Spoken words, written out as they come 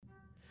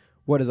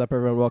What is up,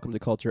 everyone? Welcome to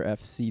Culture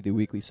FC, the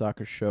weekly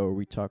soccer show where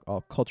we talk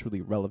all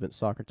culturally relevant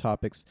soccer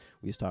topics.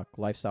 We just talk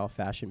lifestyle,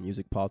 fashion,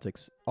 music,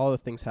 politics, all the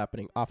things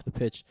happening off the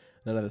pitch,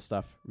 none of the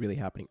stuff really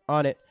happening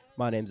on it.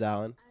 My name's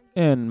Alan.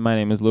 And my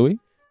name is Louis.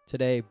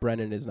 Today,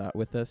 Brennan is not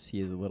with us.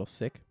 He is a little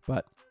sick.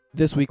 But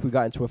this week, we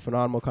got into a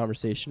phenomenal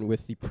conversation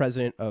with the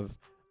president of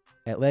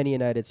Atlanta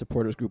United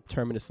supporters group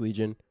Terminus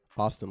Legion,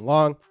 Austin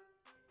Long.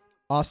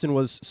 Austin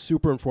was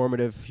super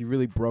informative. He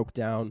really broke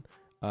down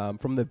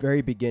from the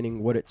very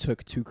beginning what it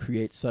took to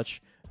create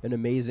such an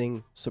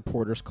amazing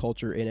supporters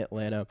culture in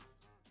Atlanta.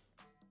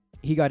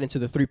 He got into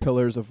the three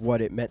pillars of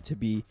what it meant to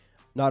be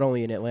not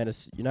only an Atlanta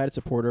United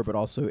supporter, but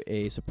also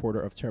a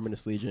supporter of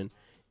Terminus Legion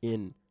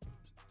in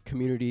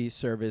community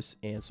service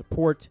and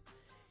support.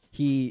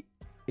 He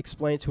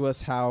explained to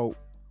us how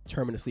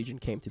Terminus Legion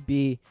came to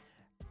be,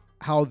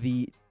 how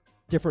the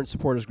different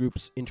supporters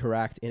groups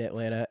interact in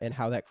Atlanta, and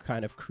how that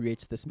kind of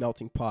creates this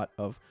melting pot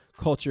of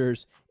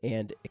cultures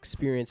and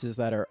experiences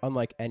that are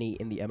unlike any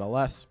in the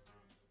MLS.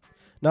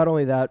 Not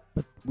only that,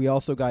 but we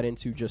also got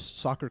into just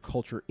soccer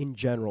culture in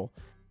general,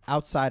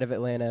 outside of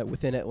Atlanta,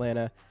 within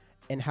Atlanta,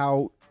 and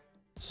how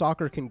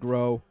soccer can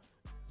grow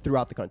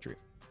throughout the country.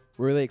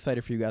 We're really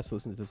excited for you guys to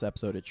listen to this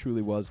episode. It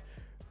truly was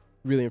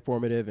really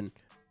informative and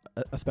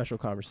a special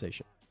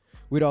conversation.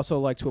 We'd also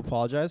like to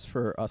apologize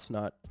for us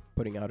not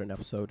putting out an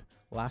episode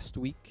last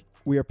week.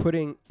 We are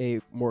putting a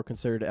more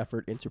concerted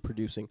effort into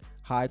producing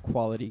high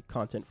quality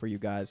content for you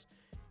guys.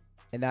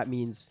 And that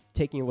means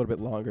taking a little bit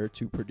longer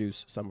to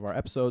produce some of our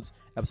episodes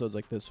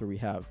like this where we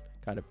have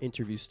kind of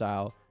interview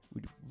style.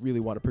 We really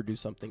want to produce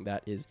something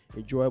that is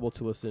enjoyable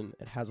to listen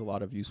and has a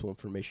lot of useful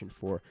information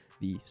for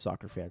the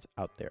soccer fans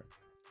out there.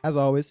 As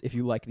always, if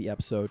you like the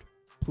episode,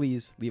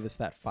 please leave us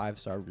that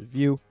 5-star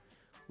review.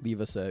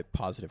 Leave us a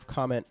positive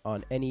comment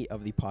on any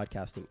of the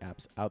podcasting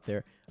apps out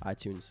there,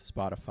 iTunes,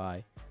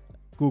 Spotify,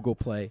 Google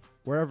Play,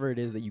 wherever it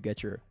is that you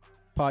get your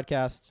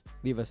podcasts.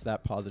 Leave us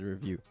that positive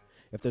review.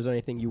 If there's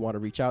anything you want to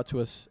reach out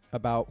to us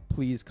about,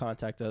 please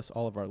contact us.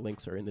 All of our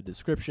links are in the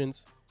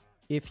descriptions.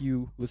 If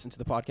you listen to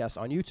the podcast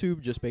on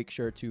YouTube, just make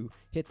sure to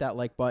hit that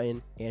like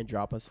button and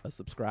drop us a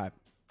subscribe.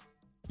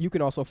 You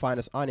can also find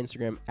us on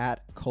Instagram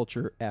at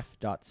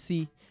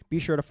culturef.c. Be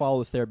sure to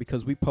follow us there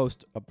because we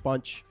post a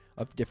bunch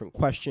of different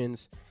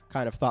questions,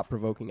 kind of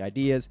thought-provoking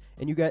ideas,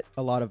 and you get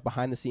a lot of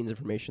behind-the-scenes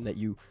information that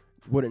you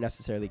wouldn't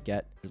necessarily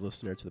get as a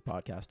listener to the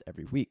podcast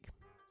every week.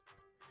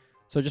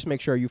 So just make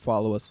sure you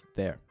follow us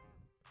there.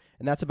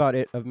 And that's about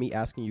it of me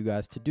asking you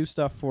guys to do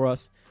stuff for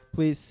us.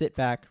 Please sit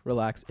back,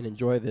 relax, and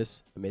enjoy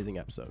this amazing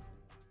episode.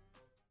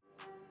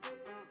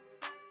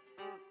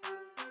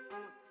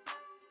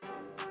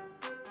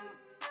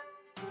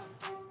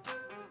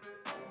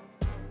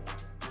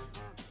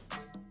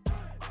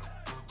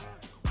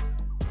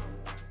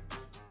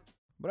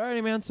 But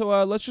alrighty, man.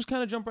 So let's just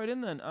kind of jump right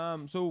in then.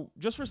 So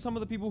just for some of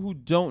the people who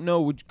don't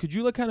know, could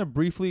you kind of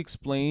briefly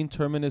explain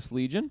Terminus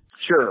Legion?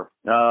 Sure.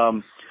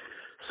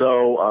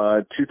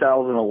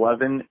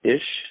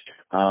 2011-ish,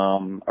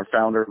 our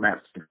founder,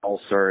 Matt Stigall,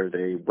 started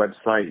a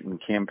website and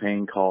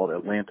campaign called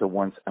Atlanta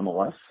Wants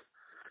MLS.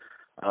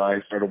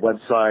 He started a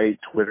website,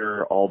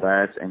 Twitter, all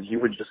that, and he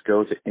would just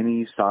go to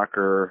any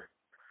soccer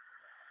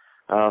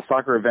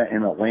event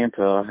in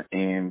Atlanta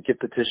and get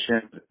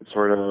petitions,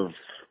 sort of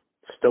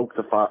stoke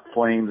the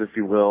flames, if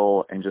you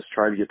will, and just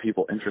try to get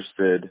people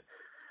interested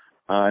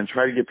and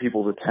try to get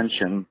people's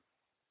attention.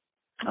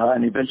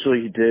 And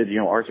eventually he did.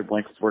 Arthur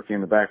Blank was working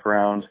in the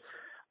background,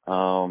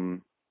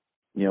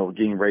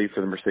 getting ready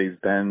for the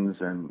Mercedes-Benz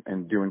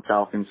and doing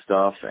Falcon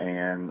stuff.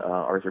 And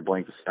Arthur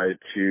Blank decided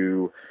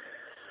to,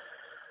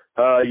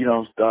 buy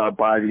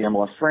the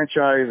MLS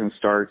franchise and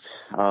start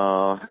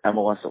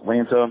MLS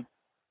Atlanta.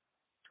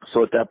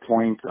 So at that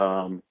point,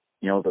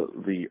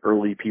 the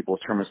early people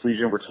of Terminus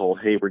Legion were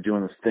told, hey, we're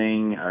doing this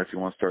thing if you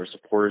want to start a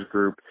supporters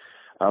group.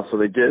 So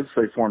they did.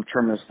 So they formed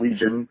Terminus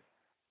Legion.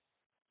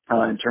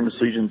 And Terminus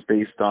Legion is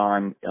based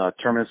on,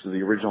 Terminus is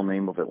the original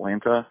name of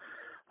Atlanta.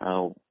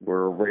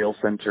 We're a rail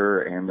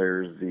center, and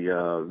there's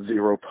the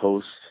zero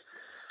post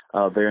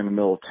there in the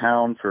middle of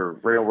town for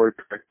railroad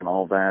traffic and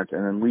all that.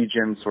 And then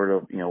Legion sort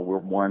of, we're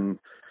one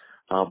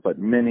but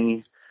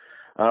many.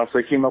 So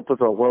they came up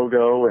with a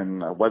logo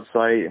and a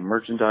website and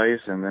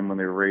merchandise, and then when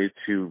they were ready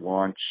to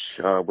launch,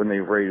 when they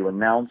were ready to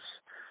announce,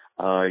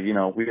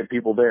 we had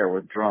people there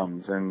with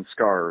drums and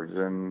scarves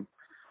and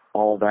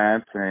all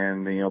that.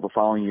 And, the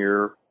following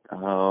year,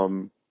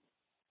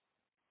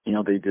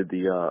 they did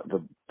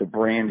the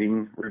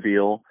branding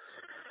reveal.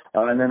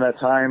 And then that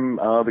time,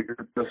 the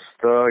group just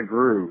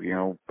grew,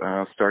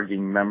 started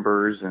getting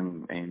members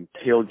and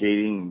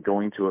tailgating and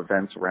going to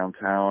events around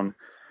town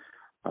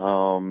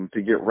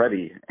to get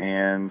ready.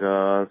 And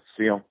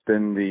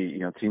then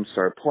the team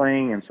started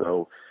playing, and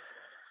so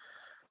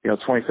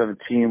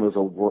 2017 was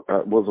a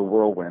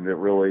whirlwind. It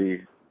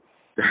really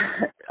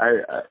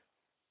I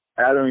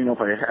don't even know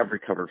if I have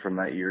recovered from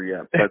that year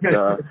yet, but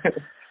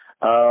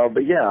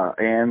yeah.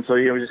 And so,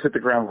 we just hit the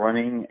ground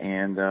running,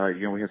 and,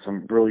 we had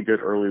some really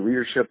good early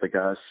leadership that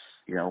got us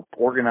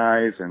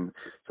organize. And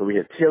so we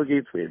had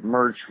tailgates, we had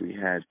merch, we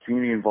had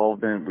community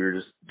involvement. We were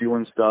just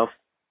doing stuff.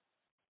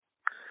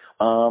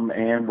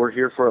 And we're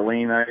here for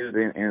Atlanta United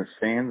and its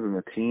fans and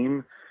the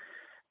team.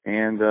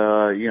 And,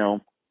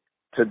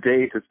 to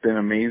date, it's been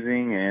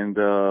amazing, and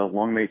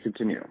long may it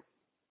continue.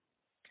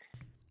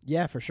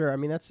 Yeah, for sure. I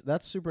mean,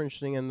 that's super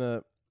interesting.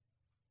 And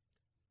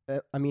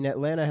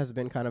Atlanta has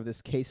been kind of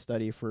this case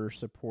study for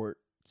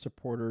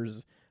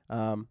supporters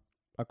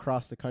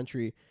across the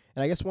country.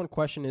 And I guess one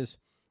question is,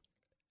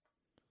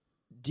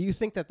 do you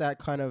think that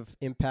kind of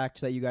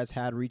impact that you guys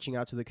had reaching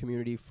out to the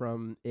community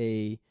from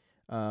a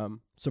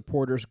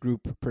supporters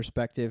group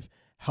perspective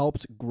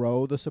helped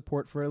grow the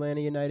support for Atlanta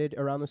United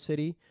around the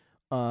city?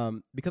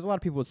 Because a lot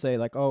of people would say,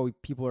 like, oh,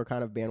 people are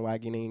kind of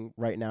bandwagoning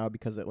right now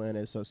because Atlanta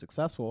is so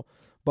successful.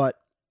 But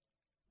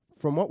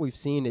from what we've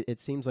seen,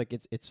 it seems like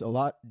it's a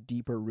lot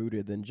deeper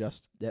rooted than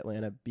just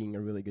Atlanta being a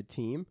really good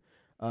team.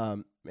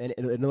 And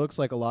it looks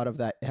like a lot of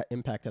that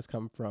impact has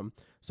come from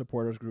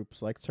supporters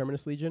groups like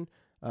Terminus Legion.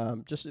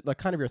 Just like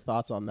kind of your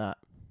thoughts on that.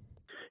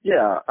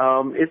 Yeah,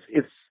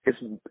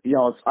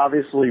 it's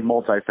obviously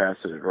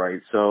multifaceted, right?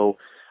 So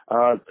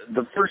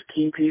the first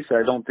key piece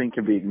I don't think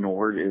can be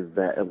ignored is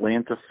that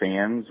Atlanta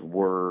fans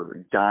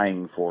were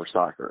dying for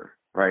soccer,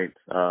 right?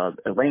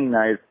 Atlanta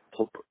United,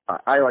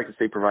 I like to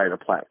say, provided a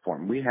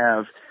platform. We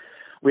have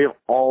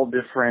all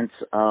different,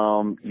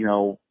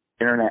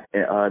 internet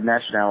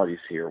nationalities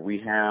here. We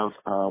have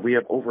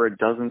over a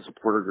dozen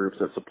supporter groups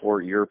that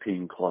support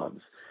European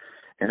clubs,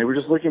 and they were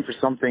just looking for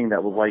something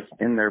that was like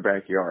in their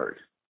backyard,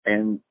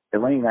 and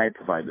Atlanta United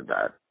provided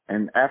that.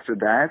 And after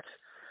that,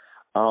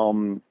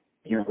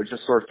 it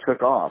just sort of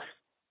took off.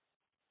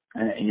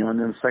 And then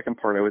the second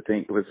part I would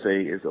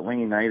say is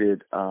Atlanta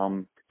United,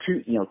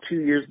 2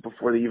 years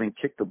before they even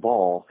kicked the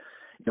ball,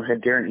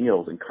 had Darren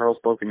Eales and Carlos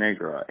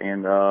Bocanegra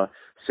and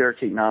Sarah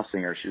Kate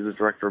Nossinger. She was the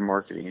director of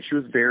marketing, and she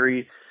was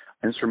very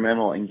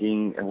instrumental in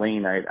getting Atlanta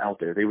United out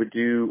there. They would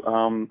do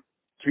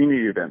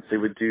community events. They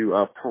would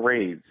do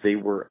parades. They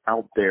were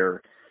out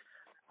there,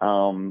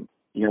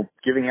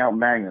 giving out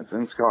magnets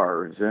and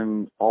scarves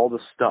and all the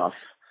stuff,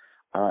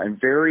 and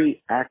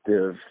very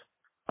active.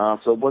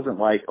 So it wasn't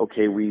like,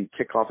 okay, we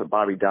kick off at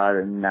Bobby Dodd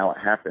and now it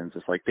happens.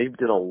 It's like they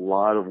did a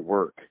lot of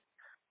work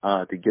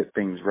to get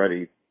things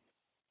ready.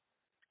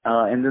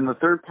 And then the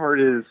third part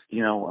is,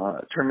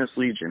 Terminus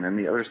Legion and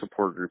the other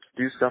support groups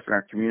do stuff in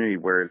our community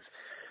where it's,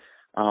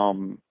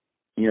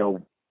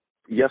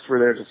 yes, we're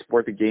there to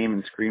support the game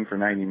and scream for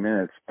 90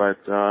 minutes, but,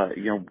 a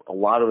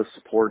lot of us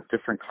support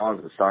different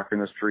causes: Soccer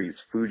in the Streets,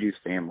 Fuji's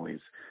Families,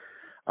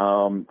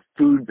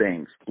 food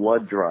banks,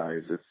 blood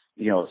drives. It's,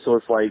 so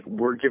it's like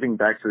we're giving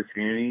back to the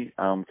community,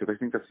 because I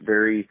think that's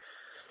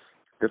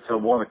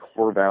one of the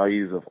core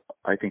values of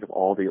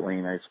all the Atlanta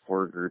United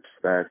supporter groups,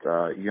 that,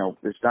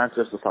 it's not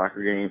just a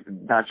soccer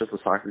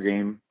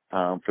game,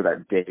 for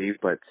that day,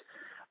 but,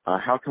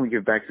 how can we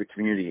give back to the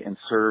community and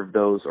serve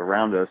those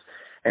around us?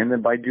 And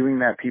then by doing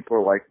that, people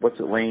are like, what's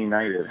Atlanta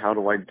United? How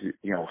do I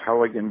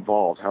get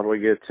involved? How do I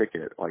get a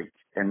ticket?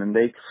 And then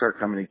they start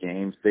coming to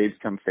games. They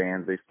become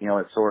fans.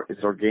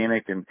 It's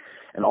organic, and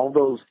all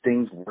those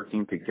things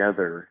working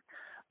together,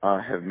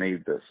 have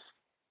made this.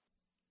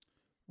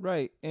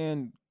 Right.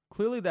 And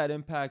clearly that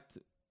impact,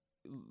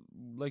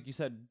 like you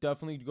said,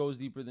 definitely goes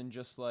deeper than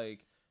just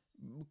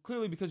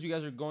clearly because you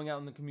guys are going out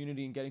in the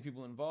community and getting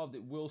people involved,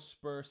 it will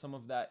spur some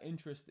of that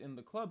interest in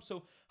the club.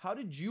 So how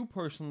did you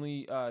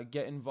personally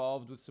get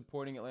involved with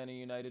supporting Atlanta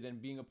United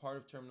and being a part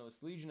of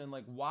Terminus Legion? And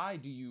why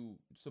do you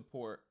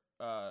support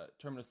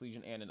Terminus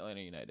Legion and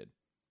Atlanta United?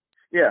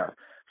 Yeah.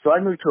 So I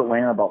moved to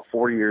Atlanta about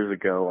 4 years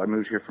ago. I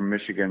moved here from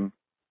Michigan.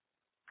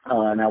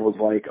 And I was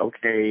like,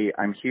 okay,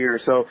 I'm here.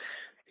 So,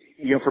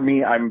 for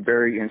me, I'm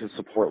very into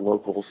support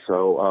locals.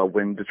 So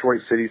when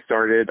Detroit City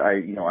started,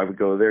 I would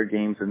go to their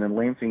games, and then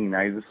Lansing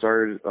United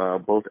started,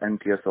 both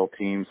NPSL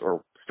teams,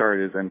 or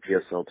started as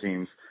NPSL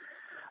teams.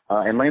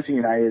 And Lansing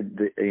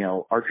United,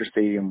 Archer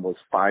Stadium was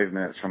 5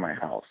 minutes from my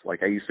house.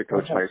 I used to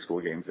coach high school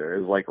games there.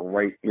 It was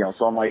right,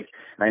 so I'm and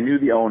I knew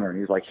the owner, and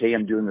he's like, hey,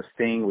 I'm doing this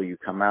thing. Will you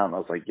come out? And I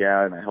was like,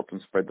 yeah. And I helped him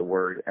spread the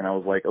word. And I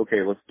was like,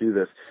 okay, let's do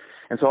this.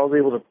 And so I was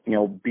able to,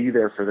 be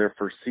there for their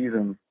first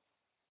season.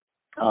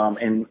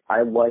 And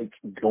I like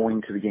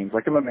going to the games.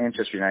 I'm a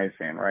Manchester United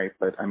fan, right?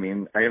 But I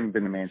haven't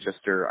been to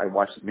Manchester. I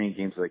watch as many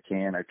games as I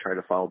can. I try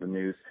to follow the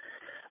news.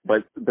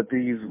 But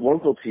these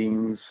local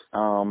teams,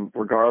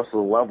 regardless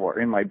of the level, are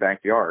in my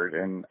backyard,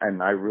 and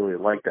I really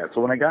like that.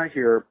 So when I got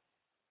here,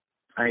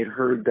 I had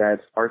heard that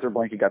Arthur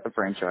Blanke got the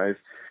franchise.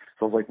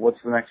 So I was like,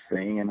 what's the next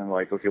thing? And I'm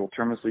like, okay, well,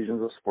 Terminus Legion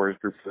is a supporters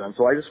group for them.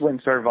 So I just went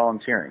and started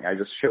volunteering. I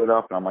just showed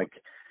up, and I'm like,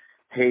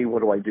 hey,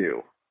 what do I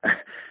do?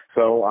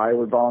 So I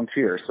would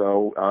volunteer.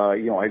 So,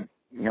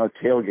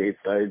 tailgates,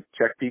 I'd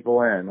check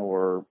people in,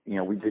 or,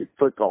 we did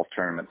foot golf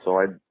tournaments. So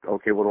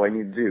okay, what do I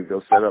need to do?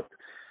 Go set up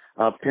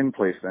pin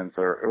placements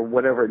or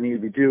whatever it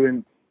needed to be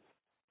doing.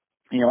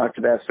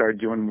 After that, I started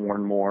doing more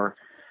and more.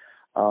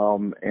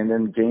 And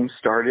then games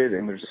started,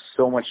 and there's just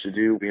so much to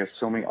do. We have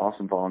so many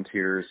awesome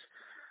volunteers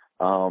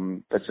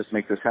that just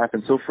make this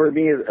happen. So for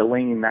me,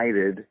 Atlanta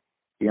United,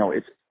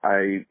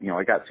 I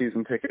got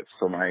season tickets,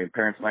 so my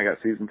parents and I got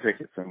season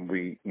tickets, and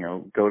we,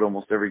 go to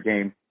almost every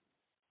game.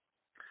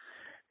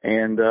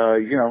 And,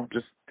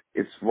 just,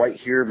 it's right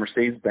here.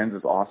 Mercedes-Benz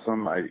is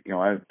awesome. I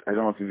don't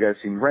know if you guys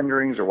seen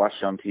renderings or watched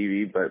it on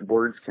TV, but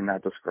words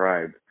cannot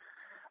describe,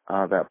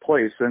 that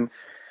place. And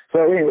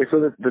so anyway, so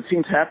the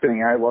team's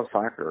happening. I love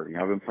soccer.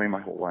 I've been playing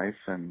my whole life,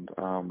 and,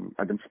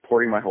 I've been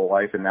supporting my whole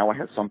life. And now I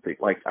have something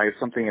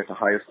at the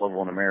highest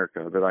level in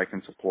America that I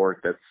can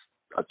support. That's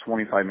a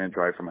 25-minute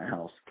drive from my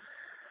house.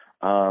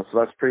 So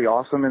that's pretty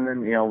awesome. And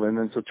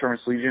then, so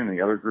Terminus Legion and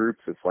the other groups,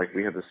 it's like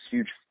we have this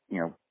huge,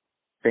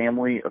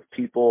 family of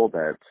people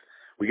that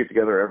we get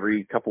together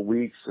every couple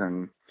weeks,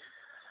 and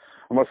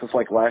unless it's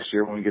like last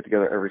year when we get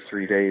together every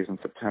 3 days in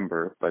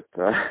September, but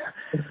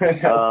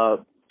yeah,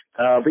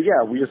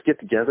 we just get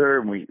together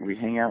and we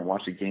hang out and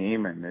watch a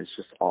game, and it's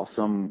just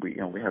awesome.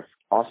 We have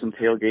awesome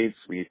tailgates.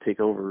 We take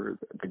over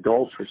the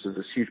Gulch, which is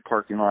this huge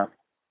parking lot,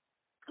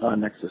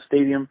 next to the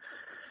stadium.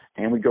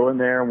 And we go in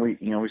there and we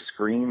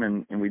scream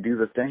and we do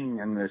the thing,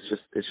 and it's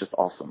just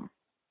awesome.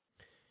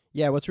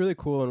 Yeah, what's really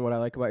cool and what I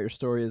like about your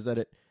story is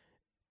that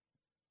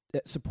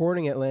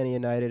supporting Atlanta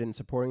United and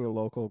supporting the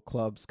local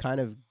clubs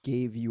kind of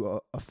gave you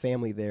a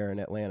family there in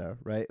Atlanta,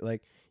 right?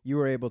 Like you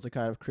were able to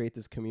kind of create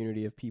this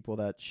community of people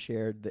that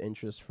shared the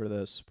interest for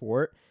the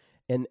sport.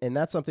 And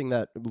that's something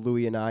that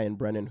Louis and I and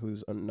Brendan,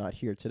 who's not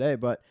here today,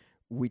 but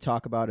we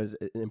talk about as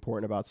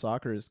important about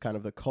soccer is kind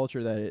of the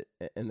culture that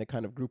and the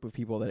kind of group of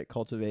people that it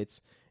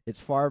cultivates.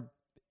 It's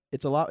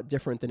a lot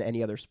different than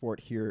any other sport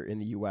here in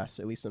the U.S.,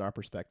 at least in our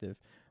perspective.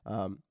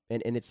 And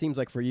it seems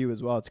like for you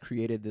as well, it's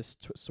created this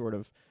sort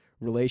of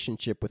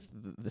relationship with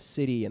the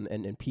city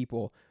and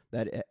people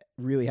that it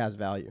really has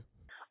value.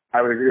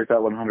 I would agree with that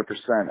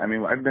 100%. I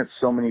mean, I've met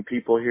so many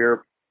people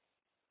here,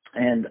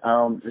 and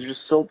there's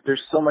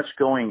so much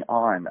going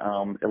on.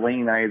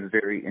 Elaine and I is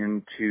very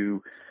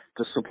into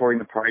supporting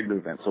the Pride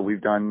movement. So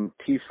we've done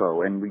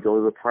TIFO, and we go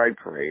to the Pride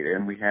Parade,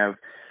 and we have,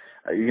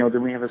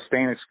 then we have a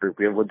Spanish group.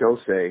 We have La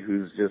Doce,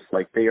 who's just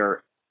like, they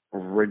are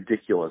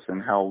ridiculous in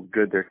how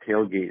good their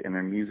tailgate and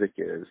their music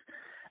is.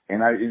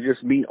 And I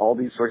just meet all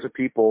these sorts of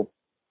people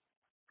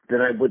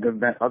that I wouldn't have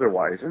met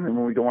otherwise. And then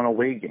when we go on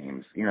away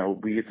games,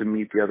 we get to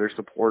meet the other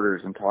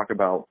supporters and talk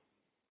about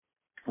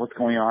what's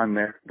going on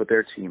there with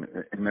their team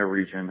in their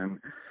region. And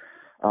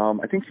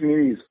I think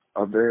community is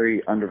a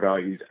very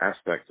undervalued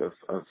aspect of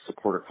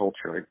supporter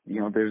culture.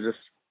 There's just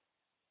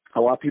a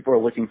lot of people are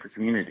looking for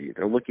community.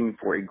 They're looking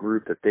for a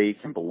group that they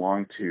can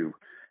belong to.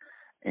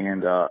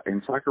 And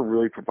soccer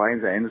really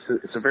provides that. And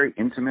it's a very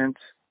intimate,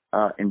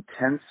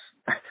 intense,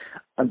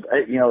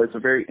 it's a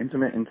very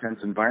intimate, intense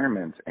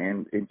environment,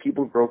 and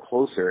people grow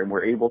closer, and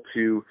we're able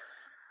to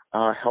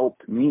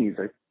help needs.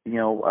 We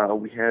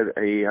had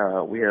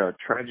a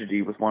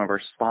tragedy with one of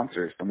our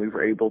sponsors, and we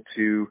were able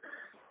to,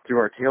 through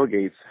our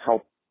tailgates,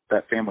 help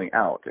that family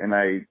out. And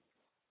I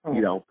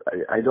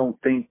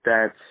don't think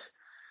that.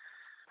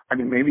 I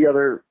mean,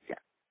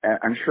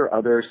 I'm sure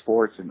other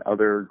sports and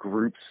other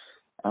groups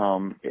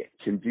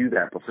can do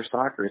that, but for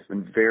soccer, it's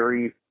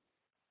very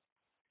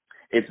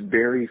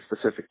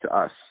specific to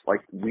us.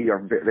 Like we are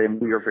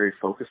very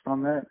focused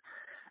on that,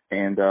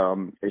 and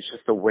it's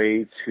just a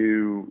way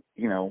to,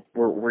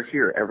 we're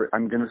here.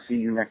 I'm going to see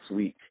you next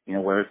week.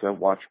 Whether it's a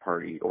watch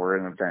party or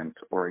an event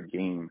or a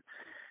game,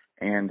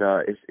 and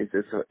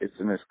it's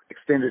an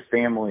extended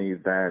family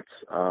that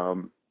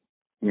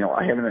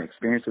I haven't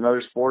experienced in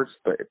other sports,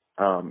 but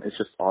it's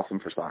just awesome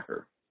for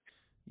soccer.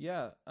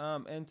 Yeah,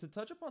 and to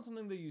touch upon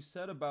something that you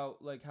said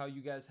about like how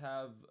you guys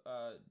have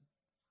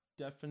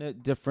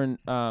different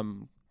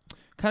kind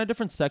of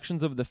different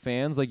sections of the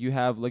fans, like you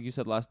have, like you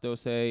said, Las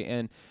Doce,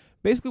 and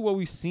basically what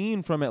we've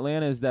seen from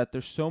Atlanta is that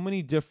there's so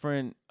many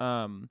different,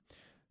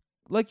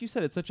 like you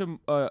said, it's such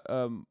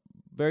a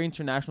very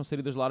international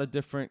city. There's a lot of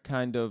different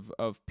kind of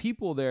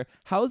people there.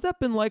 How has that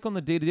been like on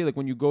the day-to-day, like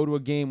when you go to a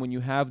game, when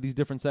you have these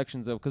different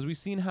sections of, because we've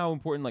seen how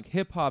important like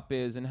hip-hop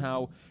is, and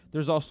how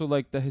there's also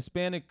like the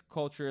Hispanic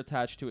culture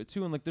attached to it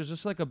too, and like there's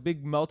just like a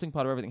big melting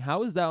pot of everything.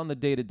 How is that on the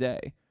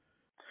day-to-day?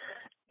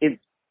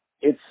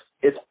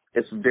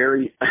 It's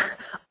very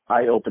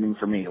eye-opening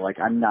for me. Like,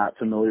 I'm not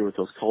familiar with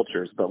those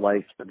cultures, but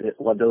like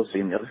La Doce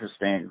and the other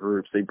Hispanic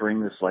groups, they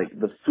bring this, like,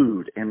 the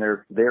food and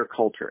their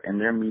culture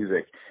and their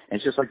music. And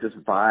it's just like this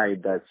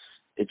vibe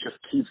it just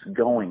keeps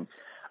going.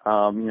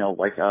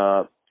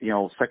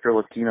 Sector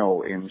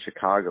Latino in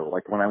Chicago,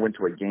 like when I went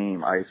to a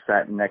game, I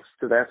sat next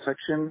to that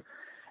section,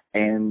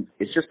 and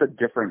it's just a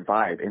different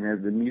vibe.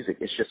 And the music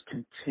is just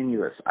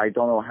continuous. I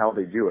don't know how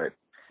they do it.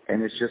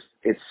 And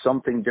it's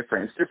something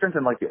different. It's different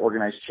than like the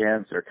organized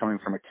chants that are coming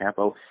from a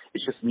capo.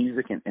 It's just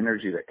music and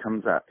energy that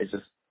comes out. It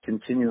just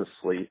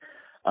continuously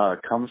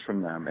comes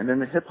from them. And then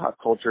the hip hop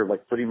culture,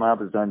 like Footy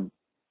Mob has done,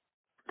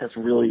 that's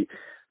really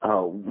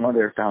one of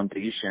their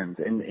foundations.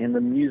 And in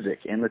the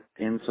music, and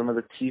some of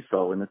the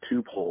tifo and the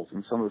tupoles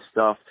and some of the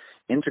stuff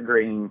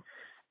integrating.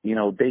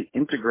 They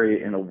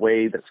integrate it in a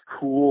way that's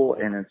cool,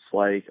 and it's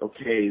like,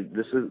 okay,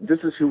 this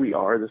is who we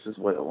are. This is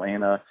what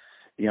Atlanta,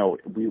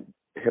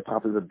 hip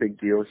hop is a big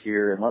deal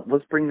here, and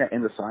let's bring that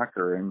into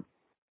soccer. And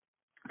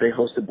They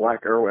hosted Black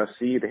Arrow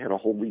FC. They had a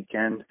whole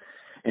weekend.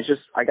 It's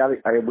just I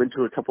went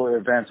to a couple of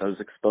events. I was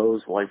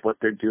exposed to like what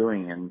they're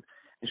doing, and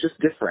it's just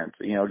different,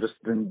 just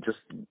than just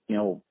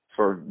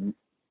sort of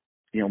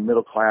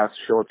middle class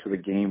show up to the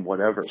game,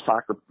 whatever,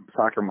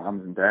 soccer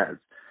moms and dads.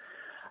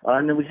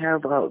 And then we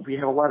have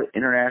a lot of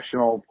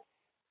international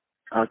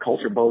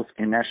culture, both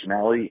in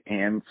nationality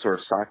and sort of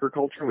soccer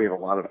culture. We have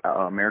a lot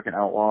of American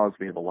Outlaws.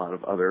 We have a lot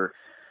of other.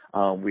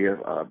 We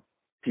have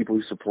people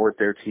who support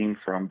their team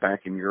from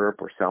back in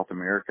Europe or South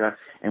America,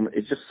 and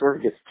it just sort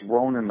of gets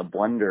thrown in the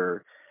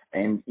blender.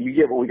 And you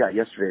get what we got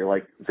yesterday.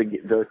 Like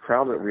the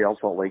crowd at Real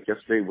Salt Lake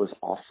yesterday was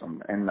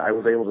awesome, and I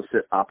was able to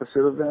sit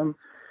opposite of them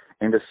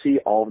and to see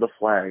all of the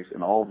flags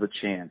and all of the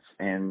chants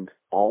and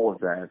all of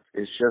that.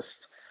 It's just,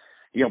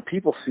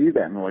 people see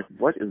that and they're like,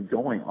 what is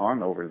going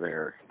on over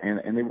there?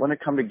 And they want to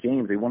come to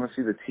games. They want to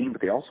see the team,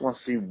 but they also want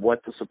to see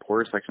what the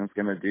supporter section is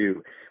going to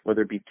do,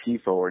 whether it be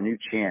TIFO or new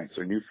chants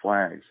or new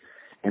flags.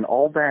 And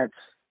all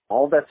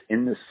that's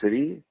in the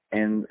city,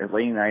 and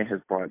Atlanta United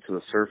has brought it to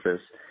the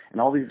surface, and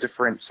all these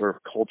different sort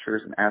of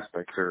cultures and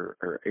aspects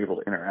are able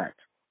to interact.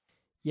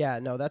 Yeah,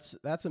 no,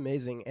 that's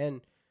amazing.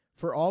 And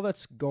for all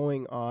that's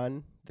going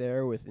on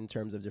there in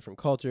terms of different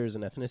cultures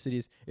and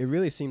ethnicities, it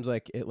really seems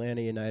like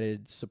Atlanta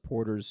United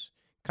supporters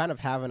kind of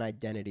have an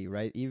identity,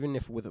 right? Even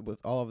if with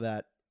all of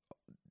that,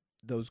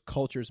 those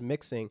cultures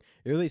mixing,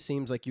 it really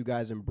seems like you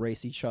guys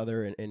embrace each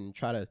other and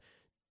try to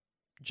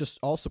just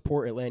all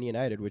support Atlanta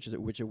United, which is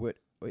what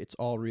it's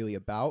all really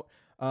about.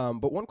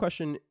 But one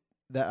question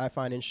that I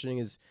find interesting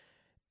is,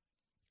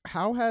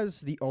 how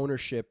has the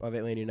ownership of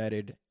Atlanta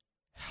United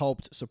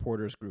helped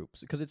supporters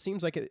groups? Because it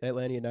seems like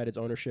Atlanta United's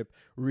ownership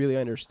really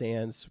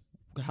understands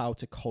how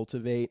to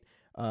cultivate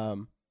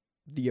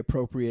the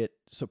appropriate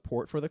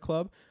support for the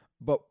club.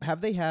 But have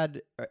they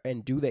had,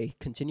 and do they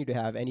continue to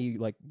have, any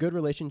like good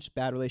relations,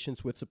 bad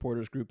relations with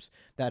supporters groups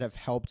that have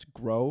helped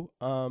grow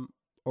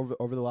over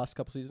the last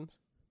couple seasons?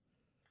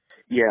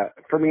 Yeah,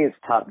 for me, it's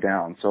top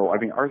down. So, I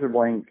mean, Arthur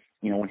Blank,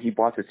 when he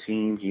bought the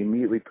team, he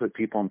immediately put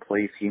people in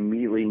place. He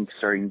immediately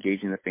started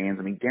engaging the fans.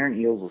 I mean, Darren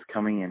Eales was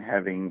coming and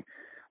having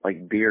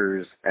like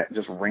beers at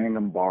just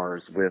random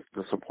bars with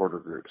the supporter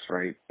groups,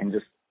 right? And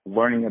just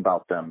learning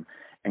about them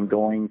and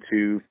going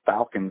to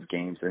Falcons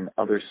games and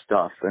other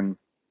stuff. And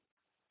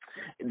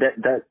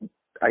that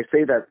I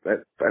say that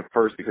at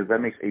first because that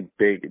makes a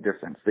big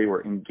difference. They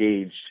were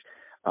engaged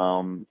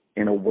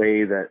in a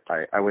way that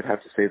I would have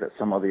to say that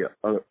some of the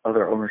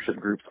other ownership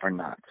groups are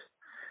not.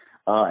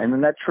 And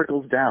then that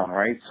trickles down,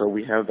 right? So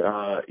we have,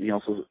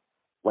 so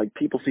like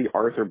people see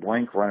Arthur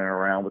Blank running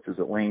around with his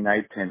Atlanta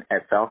United pin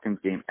at Falcons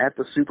game at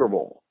the Super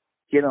Bowl.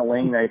 He had an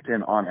Atlanta United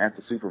pin on at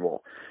the Super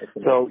Bowl.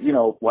 So,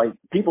 like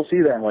people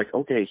see that and like,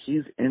 okay,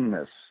 he's in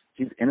this.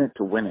 He's in it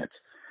to win it.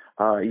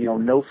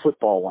 No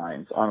football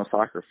lines on a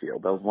soccer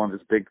field. That was one of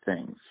his big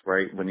things,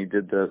 right? When he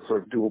did the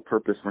sort of dual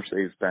purpose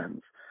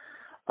Mercedes-Benz.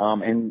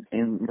 And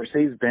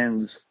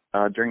Mercedes-Benz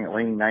during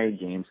Atlanta United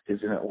games is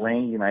an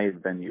Atlanta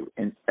United venue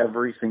in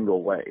every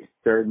single way.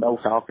 There are no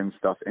Falcons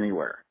stuff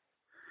anywhere.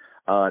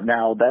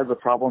 Now, that's a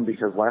problem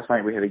because last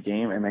night we had a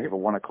game and they have a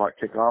 1 o'clock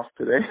kickoff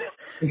today.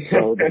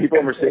 So the people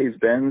at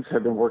Mercedes-Benz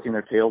have been working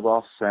their tails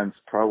off since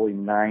probably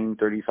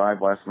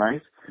 9:35 last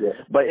night. Yeah.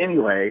 But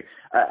anyway,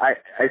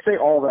 I say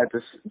all that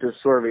to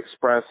sort of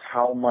express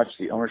how much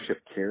the ownership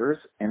cares,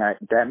 and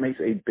that makes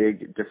a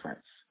big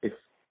difference.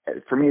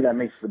 For me,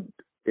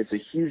 it's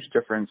a huge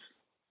difference.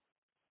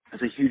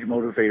 It's a huge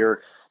motivator.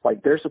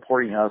 Like, they're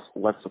supporting us,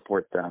 let's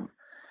support them.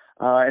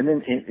 And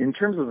then in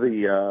terms of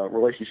the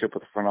relationship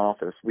with the front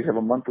office, we have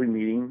a monthly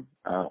meeting.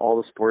 All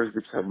the supporters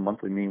groups have a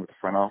monthly meeting with the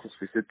front office.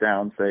 We sit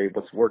down, say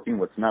what's working,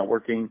 what's not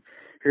working.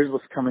 Here's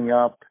what's coming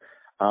up.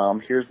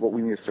 Here's what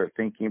we need to start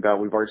thinking about.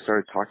 We've already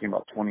started talking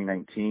about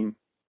 2019.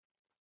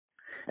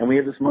 And we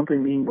have this monthly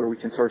meeting where we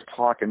can sort of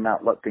talk and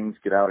not let things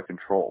get out of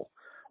control.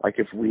 Like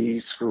if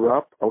we screw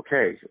up,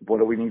 okay, what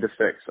do we need to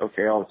fix?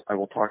 Okay, I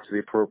will talk to the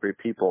appropriate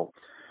people.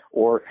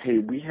 Or, hey,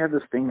 we have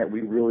this thing that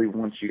we really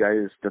want you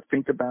guys to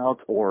think about.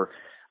 Or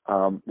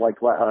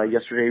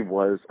yesterday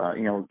was,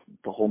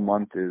 the whole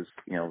month is,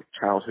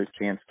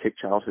 Kick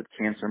Childhood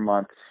Cancer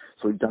Month.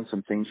 So we've done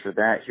some things for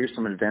that. Here's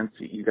some events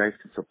that you guys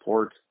can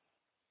support.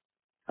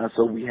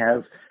 So we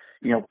have,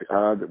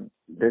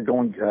 they're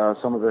going,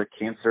 some of the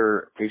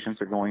cancer patients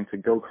are going to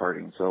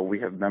go-karting. So we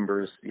have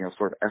members,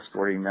 sort of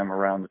escorting them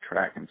around the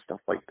track and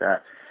stuff like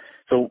that.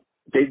 So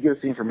they give us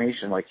the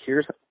information, like,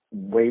 here's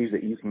ways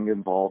that you can get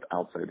involved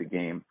outside the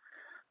game.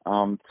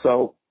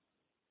 So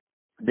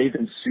they've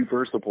been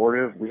super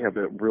supportive. We have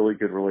a really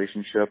good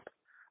relationship.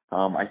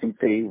 I think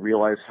they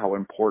realize how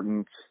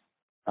important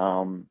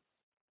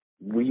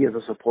we as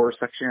a supporter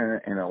section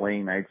and Atlanta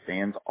United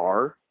fans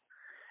are,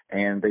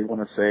 and they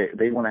want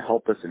to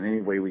help us in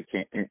any way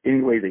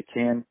they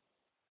can.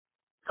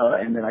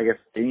 And then I guess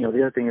the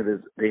other thing is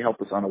they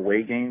help us on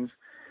away games.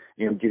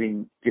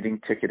 Getting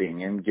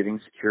ticketing and getting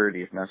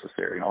security if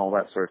necessary and all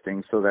that sort of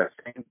thing so that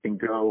fans can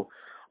go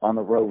on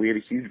the road. We had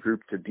a huge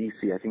group to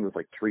DC. I think it was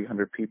like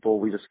 300 people.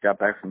 We just got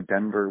back from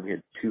Denver. We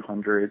had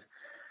 200.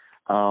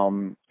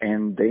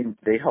 And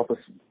they help us,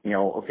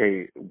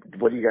 okay,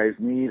 what do you guys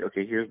need?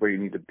 Okay, here's where you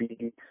need to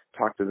be.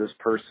 Talk to this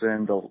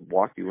person. They'll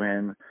walk you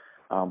in,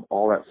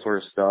 all that sort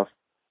of stuff.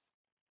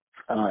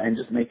 And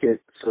just make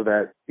it so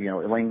that,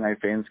 Atlanta United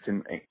fans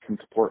can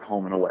support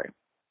home and away.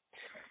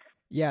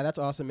 Yeah, that's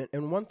awesome.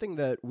 And one thing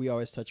that we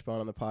always touch upon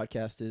on the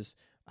podcast is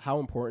how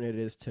important it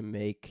is to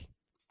make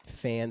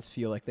fans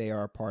feel like they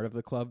are a part of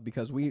the club,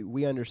 because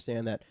we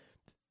understand that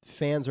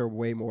fans are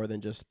way more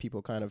than just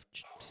people kind of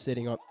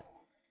sitting on.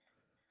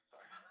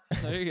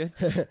 No, you're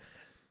good.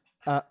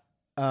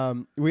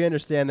 We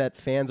understand that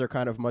fans are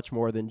kind of much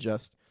more than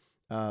just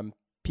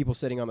people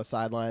sitting on the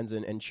sidelines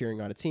and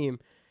cheering on a team.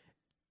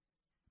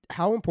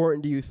 How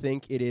important do you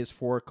think it is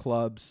for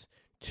clubs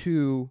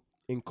to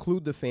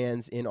include the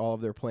fans in all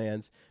of their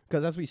plans?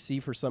 Because as we see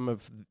for some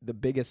of the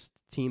biggest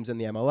teams in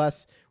the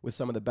MLS with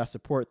some of the best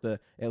support, the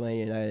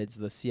Atlanta Uniteds,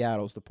 the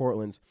Seattles, the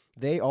Portlands,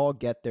 they all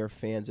get their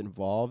fans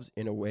involved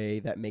in a way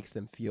that makes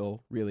them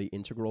feel really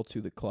integral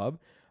to the club.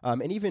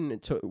 And even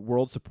to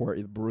world support,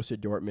 the Borussia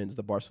Dortmunds,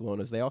 the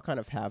Barcelonas, they all kind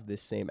of have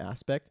this same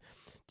aspect.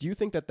 Do you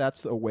think that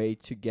that's a way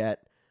to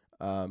get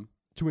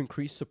to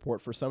increase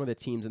support for some of the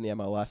teams in the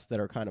MLS that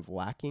are kind of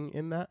lacking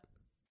in that?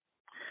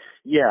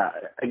 Yeah,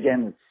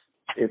 again,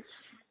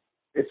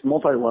 it's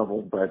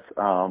multi-level, but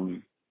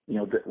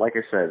like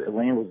I said,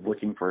 Atlanta was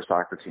looking for a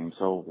soccer team.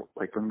 So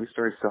like when we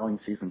started selling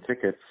season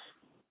tickets,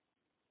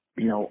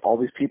 all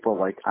these people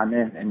like, I'm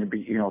in, and it'd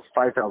be, it's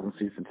 5,000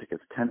 season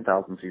tickets,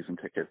 10,000 season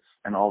tickets,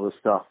 and all this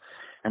stuff.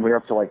 And we're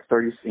up to like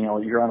 30,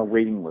 you're on a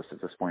waiting list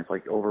at this point.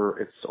 It's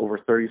over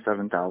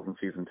 37,000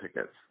 season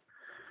tickets.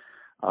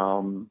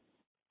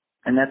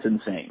 And that's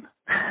insane.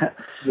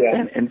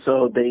 Yeah. And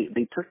so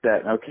they took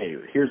that, okay,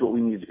 here's what we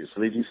need to do.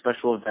 So they do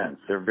special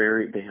events.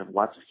 They have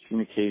lots of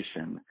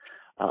communication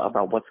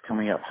about what's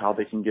coming up, how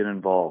they can get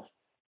involved.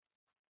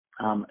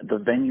 The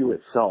venue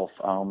itself,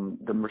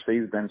 the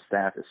Mercedes-Benz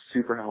staff is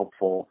super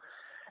helpful.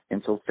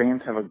 And so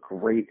fans have a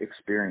great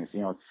experience.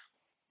 It's,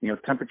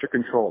 temperature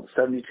controlled,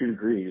 72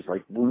 degrees.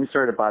 Like when we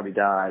started at Bobby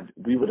Dodd,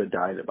 we would have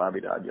died at Bobby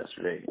Dodd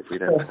yesterday if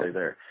we'd had to stay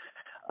there.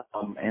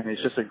 And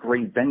it's just a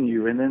great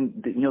venue. And then,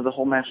 the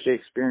whole match day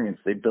experience,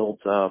 they built,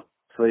 so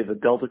they have the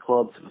Delta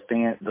Club, so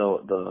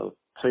the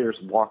players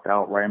walk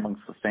out right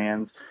amongst the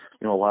fans.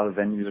 A lot of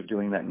venues are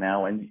doing that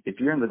now. And if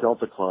you're in the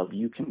Delta Club,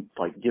 you can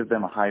give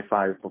them a high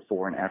five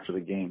before and after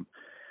the game.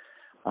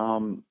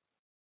 And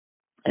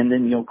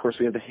then, of course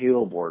we have the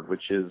Halo board,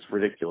 which is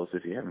ridiculous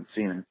if you haven't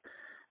seen it.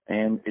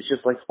 And it's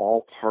just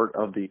all part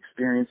of the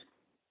experience.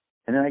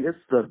 And then I guess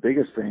the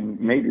biggest thing,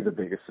 maybe the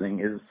biggest thing,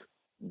 is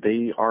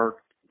they are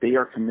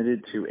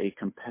committed to a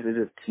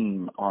competitive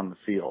team on the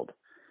field.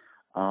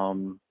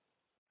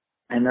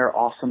 And they're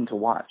awesome to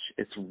watch.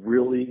 It's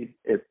really,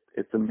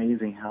 it's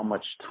amazing how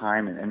much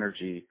time and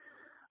energy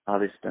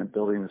they spent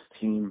building this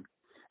team.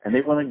 And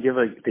they want to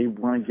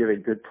give a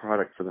good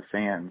product for the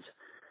fans.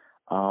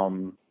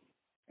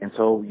 And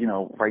so,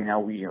 right now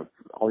we have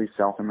all these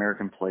South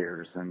American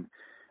players, and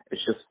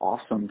it's just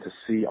awesome to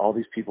see all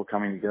these people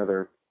coming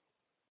together,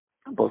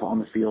 both on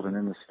the field and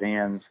in the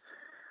stands.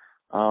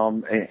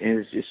 And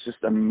it's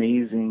just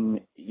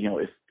amazing,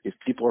 if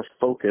people are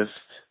focused,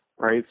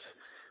 right?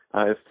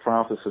 If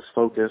front office is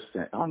focused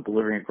on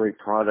delivering a great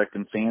product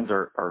and fans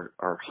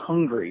are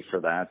hungry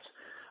for that,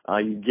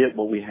 you get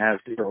what we have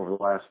here over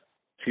the last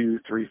 2,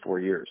 3, 4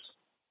 years.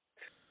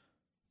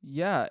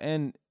 Yeah,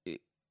 and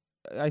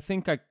I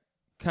think I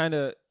kind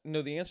of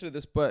know the answer to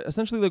this, but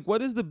essentially,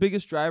 what is the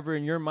biggest driver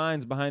in your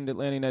minds behind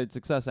Atlanta United's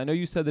success? I know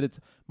you said that it's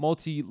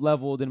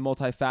multi-leveled and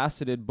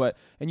multifaceted,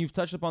 and you've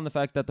touched upon the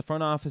fact that the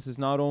front office is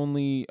not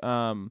only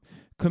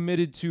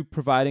committed to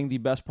providing the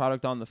best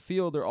product on the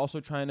field, they're also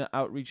trying to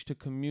outreach to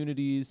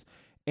communities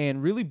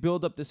and really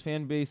build up this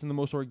fan base in the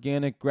most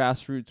organic,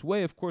 grassroots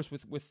way, of course,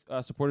 with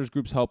supporters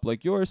groups help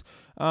like yours.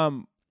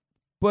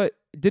 But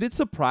did it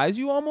surprise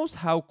you almost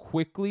how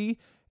quickly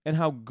and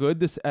how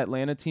good this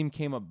Atlanta team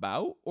came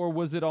about? Or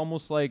was it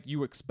almost like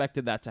you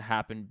expected that to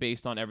happen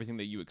based on everything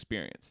that you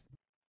experienced?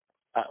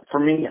 For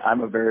me,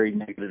 I'm a very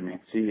negative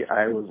Nancy.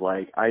 I was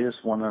like, I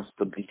just want us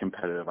to be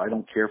competitive. I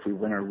don't care if we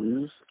win or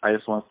lose. I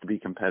just want us to be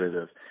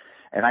competitive.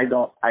 And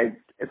so I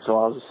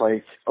was just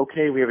like,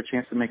 okay, we have a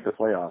chance to make the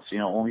playoffs.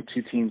 Only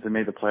 2 teams that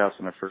made the playoffs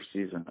in their first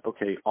season.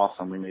 Okay,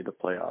 awesome. We made the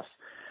playoffs.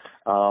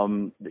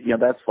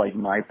 That's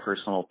my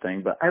personal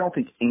thing, but I don't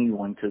think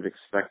anyone could have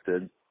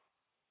expected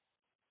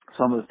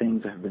some of the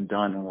things that have been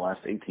done in the last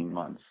 18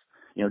 months.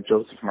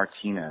 Joseph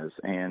Martinez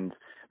and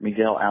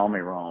Miguel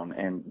Almiron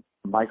and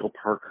Michael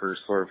Parker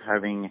sort of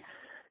having,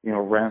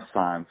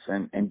 renaissance,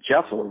 and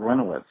Jeff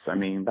Renowitz. I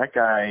mean, that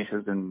guy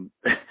has been,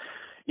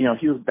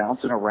 he was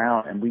bouncing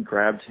around and we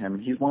grabbed him.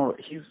 He's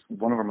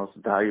one of our most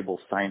valuable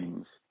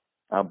signings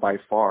by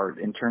far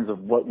in terms of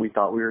what we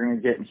thought we were going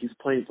to get. And he's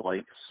played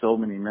so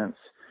many minutes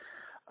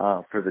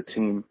for the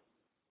team.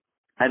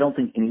 I don't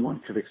think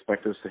anyone could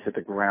expect us to hit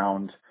the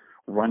ground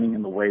running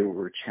in the way where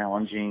we're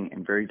challenging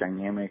and very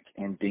dynamic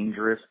and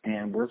dangerous.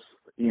 And we're,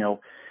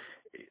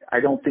 I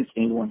don't think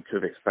anyone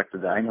could have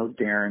expected that. I know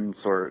Darren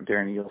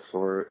Eales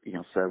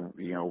said,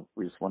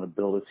 we just want to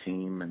build a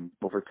team and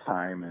over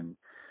time,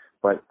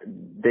 but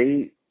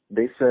they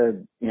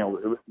said,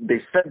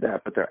 they said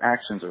that, but their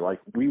actions are like,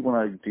 we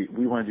want to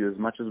do as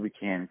much as we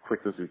can,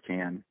 quick as we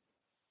can,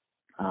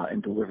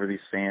 and deliver these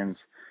fans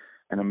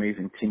an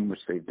amazing team, which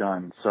they've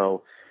done.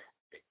 So,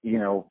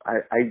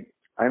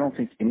 I don't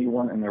think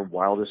anyone in their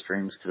wildest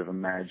dreams could have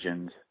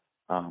imagined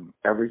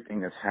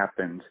everything that's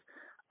happened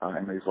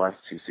in these last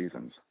 2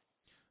 seasons.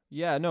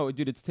 Yeah, no,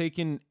 dude, it's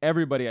taken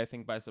everybody, I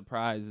think, by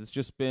surprise. It's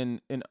just been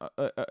an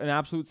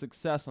absolute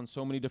success on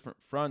so many different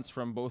fronts,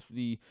 from both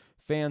the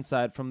fan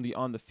side, from the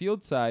on the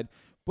field side.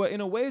 But in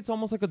a way, it's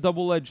almost like a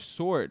double-edged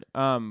sword.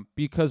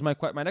 Because my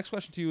next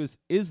question to you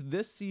is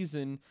this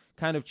season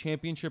kind of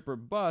championship or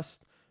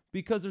bust?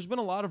 Because there's been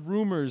a lot of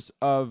rumors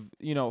of,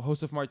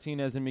 Josef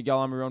Martinez and Miguel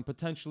Almiron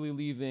potentially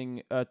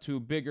leaving to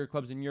bigger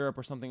clubs in Europe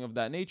or something of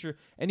that nature.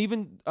 And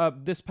even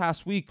this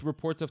past week,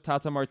 reports of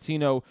Tata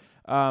Martino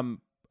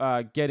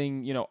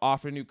getting,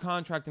 offered a new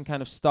contract and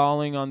kind of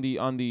stalling on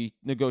the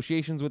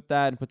negotiations with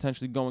that and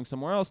potentially going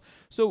somewhere else.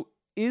 So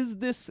is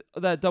this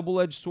that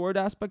double-edged sword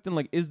aspect,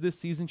 and is this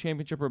season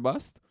championship or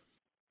bust?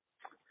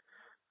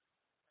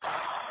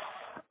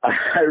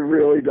 I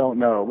really don't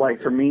know.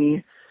 For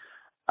me,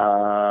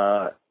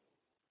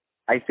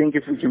 I think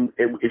if we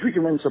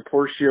can win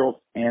Support Shield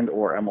and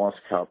or MLS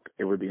Cup,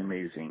 it would be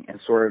amazing, and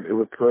it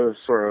would put a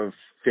sort of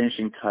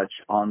finishing touch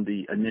on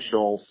the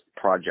initial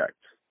project.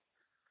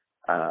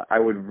 I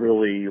would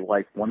really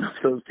like one of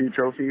those 2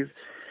 trophies.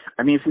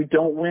 I mean, if we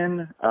don't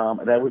win,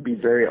 that would be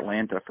very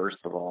Atlanta, first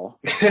of all,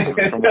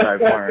 from what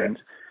I've learned.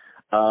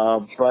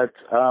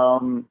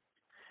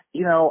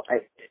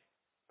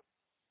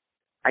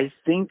 I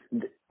think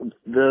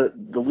the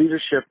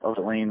leadership of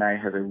Atlanta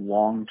United has a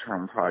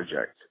long-term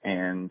project,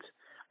 and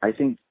I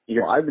think,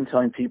 I've been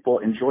telling people,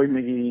 enjoy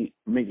Miggy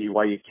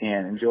while you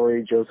can,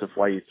 enjoy Joseph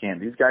while you can.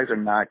 These guys are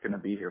not going to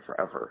be here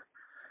forever.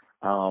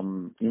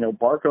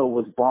 Barco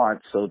was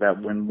bought so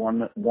that when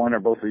one or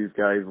both of these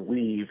guys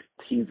leave,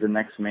 he's the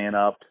next man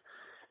up,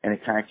 and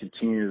it kind of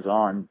continues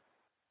on.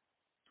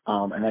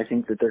 And I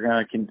think that they're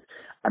going to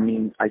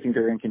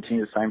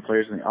continue to sign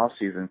players in the off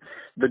season.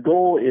 The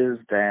goal is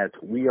that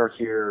we are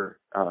here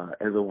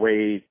as a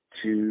way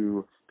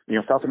to,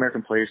 South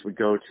American players would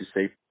go to,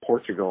 say,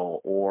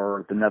 Portugal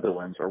or the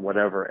Netherlands or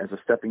whatever as a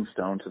stepping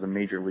stone to the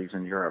major leagues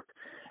in Europe.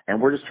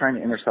 And we're just trying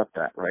to intercept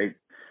that, right?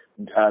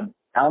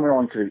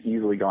 Almiron could have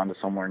easily gone to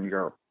somewhere in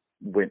Europe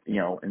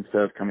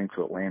instead of coming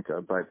to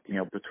Atlanta. But,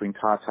 between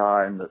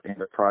Tata and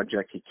the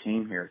project, he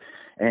came here.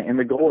 And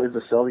the goal is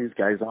to sell these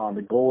guys on.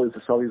 The goal is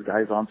to sell these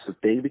guys on so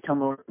they become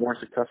more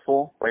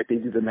successful, right? They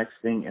do the next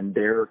thing in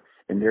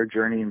their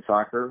journey in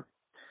soccer.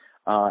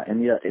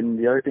 And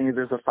the other thing is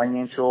there's a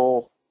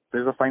financial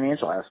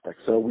aspect.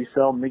 So we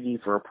sell Miggy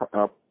for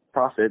a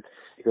profit.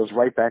 It goes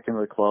right back into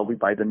the club. We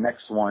buy the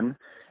next one,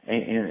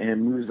 and it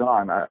moves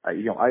on.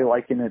 I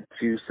liken it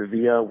to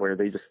Sevilla, where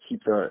they just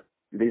keep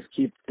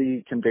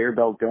the conveyor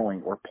belt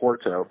going, or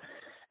Porto,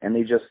 and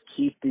they just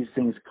keep these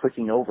things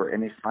clicking over,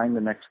 and they find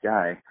the next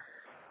guy.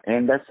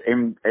 And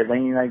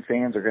Atlanta United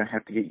fans are going to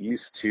have to get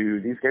used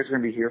to. These guys are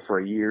going to be here for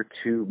a year,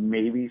 2,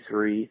 maybe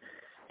 3,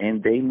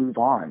 and they move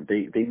on.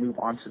 They move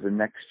on to the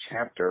next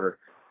chapter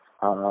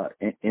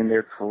in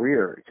their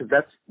career, because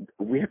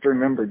we have to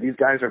remember, these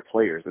guys are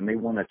players and they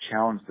want to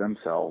challenge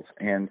themselves.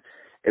 And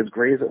as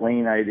great as Atlanta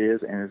United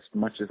is, and as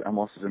much as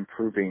MLS is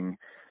improving,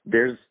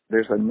 there's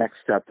a next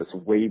step that's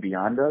way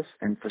beyond us.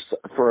 And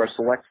for a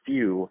select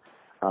few,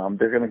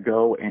 they're going to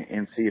go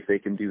and see if they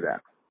can do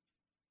that.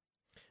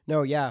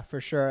 No, yeah,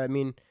 for sure. I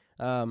mean,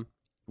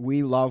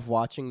 we love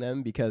watching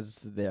them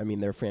because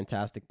they're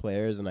fantastic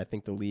players, and I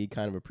think the league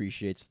kind of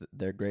appreciates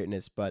their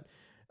greatness. But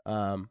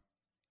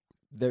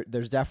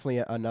there's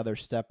definitely another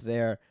step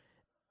there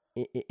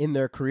in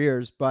their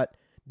careers. But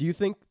do you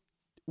think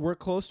we're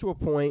close to a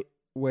point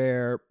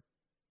where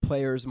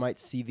players might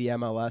see the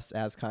MLS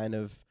as kind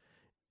of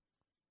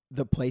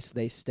the place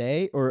they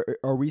stay, or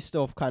are we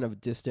still kind of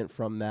distant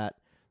from that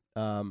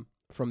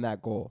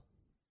goal?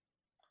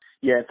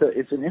 Yeah,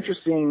 it's an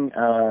interesting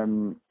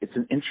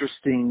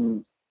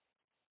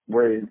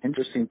we're at an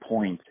interesting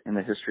point in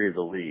the history of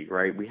the league,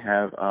 right? We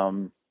have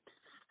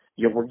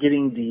we're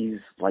getting these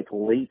late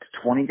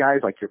 20 guys,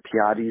 like your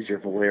Piattis, your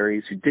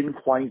Valeris, who didn't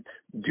quite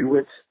do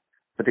it,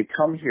 but they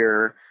come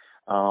here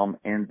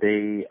and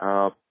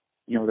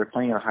they're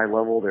playing at a high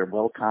level, they're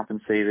well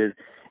compensated,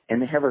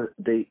 and they have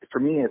they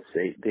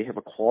have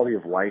a quality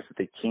of life that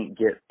they can't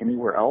get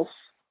anywhere else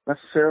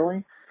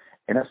necessarily,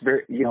 and that's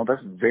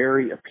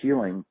very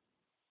appealing.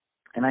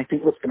 And I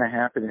think what's going to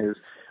happen is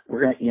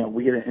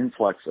we get an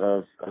influx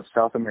of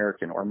South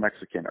American or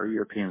Mexican or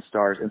European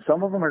stars, and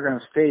some of them are going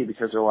to stay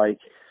because they're like,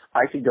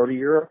 I could go to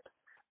Europe,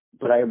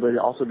 but I would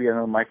also be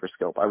under a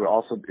microscope.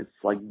 It's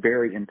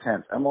very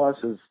intense.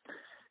 MLS is,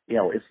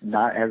 it's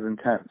not as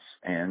intense.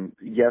 And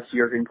yes,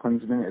 Jurgen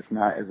Klinsmann is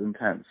not as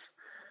intense.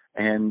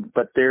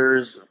 But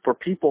for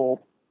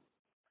people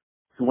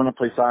who want to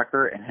play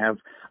soccer and have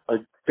a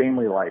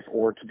family life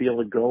or to be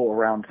able to go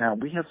around town.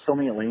 We have so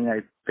many Atlanta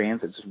United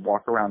fans that just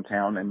walk around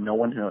town and no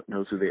one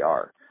knows who they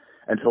are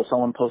until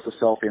someone posts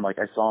a selfie and like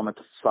I saw them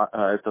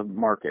at the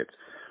market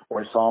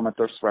or I saw them at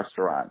this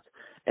restaurant.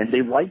 And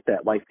they like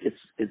that. Like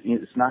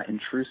it's not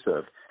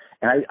intrusive.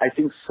 And I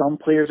think some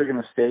players are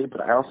going to stay,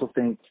 but I also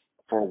think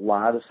for a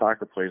lot of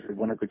soccer players, they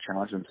want to go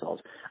challenge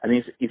themselves. I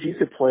mean, if you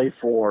could play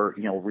for,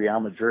 Real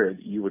Madrid,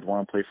 you would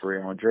want to play for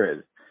Real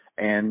Madrid.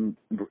 And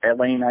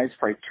Atlanta United's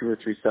probably 2 or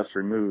 3 steps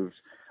removed.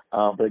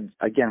 But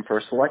again, for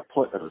a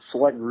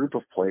select group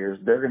of players,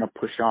 they're going to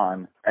push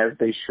on as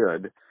they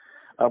should.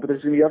 But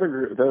there's going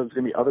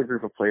to be other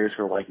group of players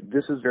who are like,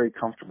 this is very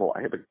comfortable.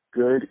 I have a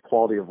good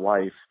quality of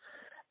life.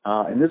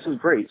 And this is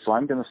great. So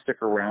I'm going to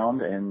stick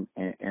around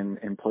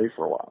and play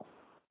for a while.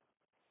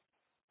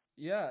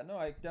 Yeah, no,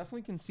 I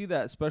definitely can see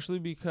that, especially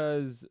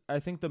because I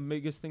think the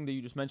biggest thing that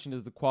you just mentioned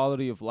is the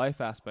quality of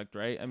life aspect,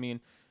 right? I mean,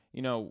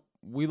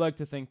 we like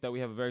to think that we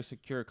have a very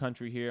secure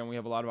country here and we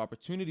have a lot of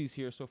opportunities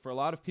here. So for a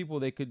lot of people,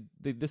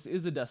 this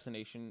is a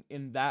destination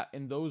in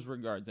those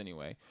regards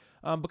anyway.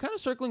 But kind of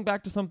circling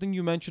back to something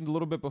you mentioned a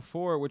little bit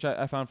before, which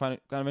I found kind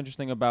of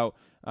interesting about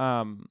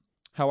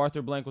how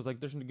Arthur Blank was like,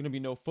 there's going to be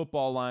no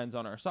football lines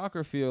on our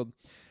soccer field.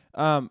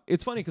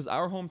 It's funny because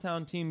our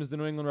hometown team is the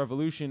New England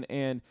Revolution,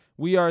 and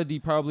we are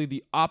probably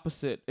the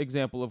opposite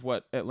example of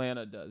what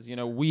Atlanta does.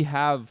 We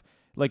have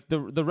like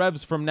the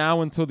Revs from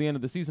now until the end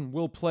of the season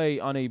will play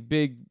on a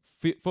big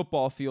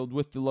football field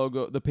with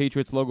the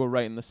Patriots logo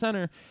right in the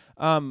center.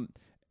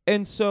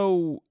 And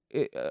so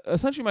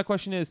essentially my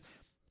question is,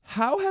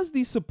 how has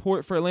the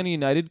support for Atlanta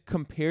United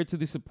compared to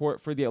the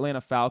support for the Atlanta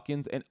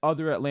Falcons and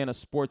other Atlanta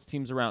sports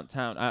teams around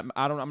town?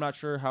 I'm not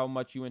sure how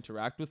much you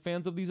interact with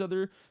fans of these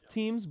other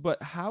teams,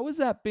 but how has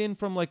that been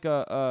from like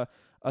a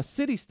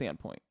city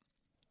standpoint?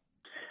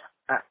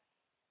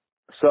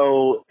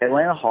 So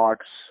Atlanta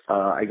Hawks,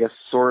 I guess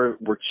sort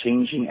of were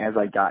changing as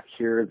I got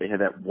here. They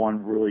had that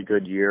one really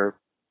good year.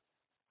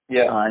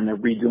 Yeah. And they're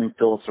redoing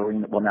Phillips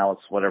Arena. Well, now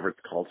it's whatever it's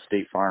called,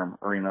 State Farm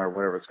Arena or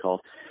whatever it's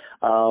called.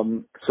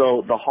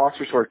 So the Hawks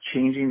are sort of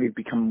changing. They've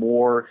become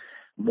more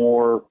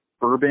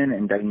urban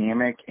and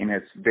dynamic, and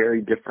it's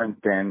very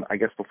different than, I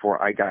guess,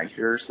 before I got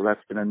here. So that's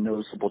been a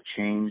noticeable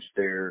change.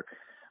 They're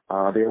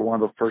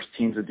one of the first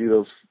teams to do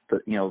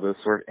those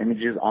sort of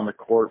images on the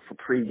court for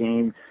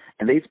pregame,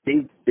 and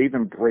they've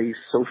embraced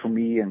social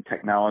media and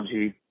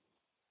technology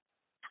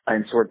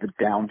and sort of the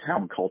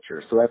downtown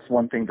culture. So that's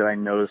one thing that I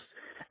noticed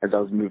as I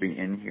was moving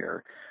in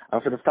here.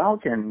 For the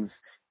Falcons,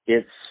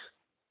 it's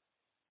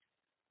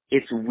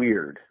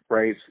weird,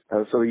 right?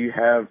 So you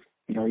have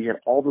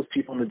all those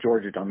people in the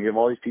Georgia Dome, you have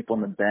all these people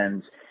in the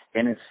Benz,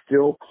 and it's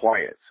still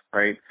quiet,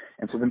 right?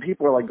 And so then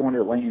people are like going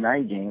to Atlanta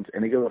United games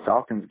and they go to the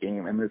Falcons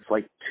game, and it's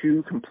like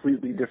 2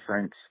 completely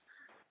different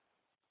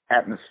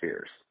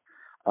atmospheres.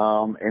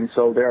 And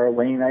so there are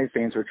Atlanta United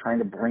fans who are trying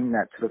to bring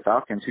that to the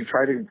Falcons, who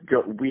try to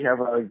go. We have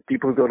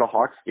people who go to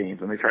Hawks games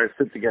and they try to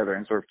sit together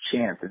and sort of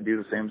chant and do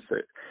the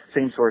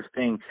same sort of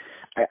thing.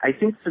 I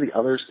think for the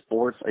other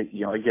sports,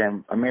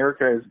 again,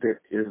 America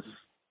is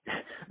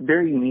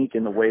very unique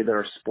in the way that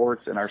our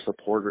sports and our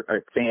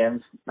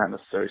fans, not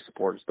necessarily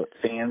supporters, but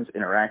fans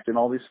interact in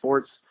all these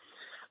sports.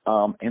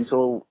 And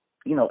so,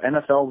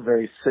 NFL is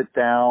very sit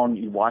down,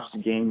 you watch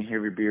the game, you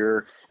have your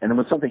beer, and then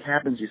when something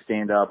happens, you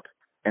stand up,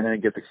 and then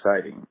it gets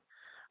exciting.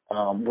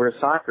 Whereas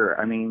soccer,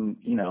 I mean,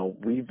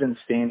 we've been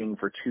standing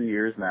for 2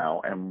 years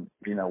now, and,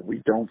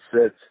 we don't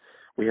sit.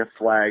 We have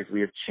flags, we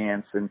have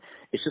chants, and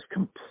it's just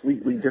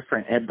completely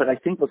different. But I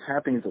think what's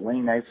happening is Atlanta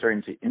United's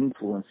starting to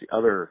influence the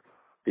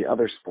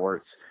other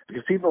sports,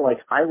 because people are like,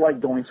 I like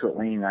going to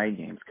Atlanta United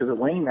games, because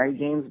Atlanta United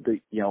games,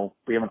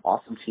 we have an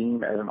awesome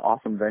team at an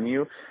awesome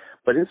venue,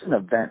 but it's an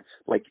event.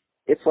 Like,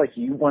 it's like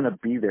you want to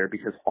be there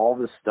because all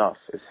this stuff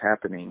is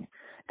happening.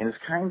 And it's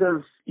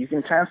you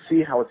can kind of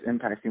see how it's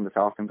impacting the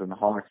Falcons and the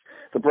Hawks.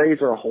 The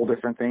Braves are a whole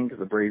different thing, because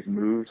the Braves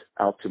moved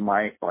out to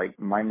my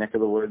neck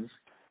of the woods,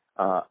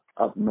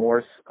 up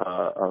north,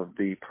 of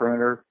the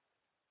perimeter.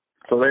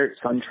 So they're at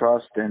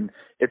SunTrust, and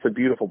it's a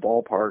beautiful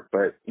ballpark,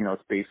 but,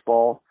 it's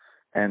baseball,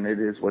 and it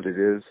is what it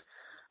is.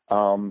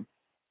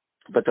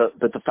 But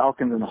the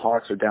Falcons and the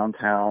Hawks are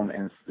downtown,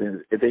 and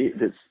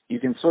you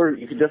can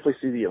definitely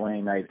see the Atlanta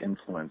United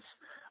influence,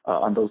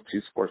 on those 2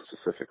 sports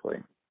specifically.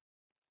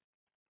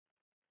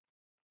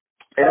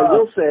 And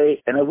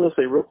I will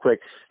say real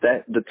quick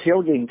that the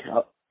tailgating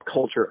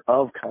culture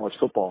of college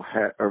football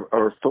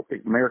or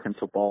American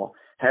football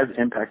has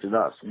impacted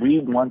us. We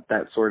want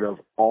that sort of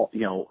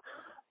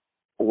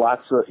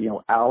lots of,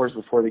 hours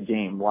before the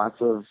game, lots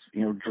of,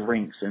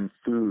 drinks and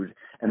food,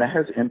 and that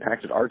has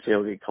impacted our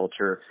tailgate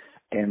culture.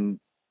 And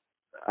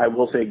I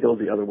will say it goes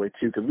the other way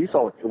too, because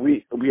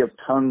we have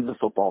tons of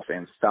football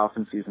fans,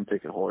 Falcon season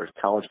ticket holders,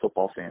 college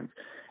football fans,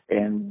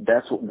 and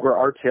that's where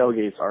our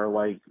tailgates are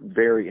like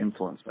very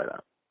influenced by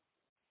that.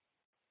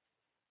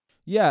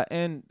 Yeah,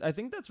 and I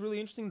think that's really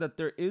interesting that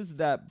there is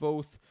that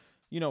both,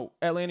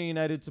 Atlanta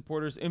United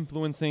supporters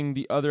influencing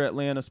the other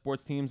Atlanta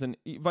sports teams and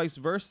vice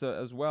versa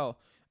as well.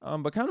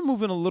 But kind of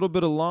moving a little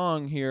bit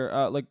along here,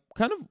 like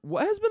kind of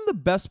what has been the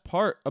best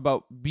part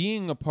about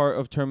being a part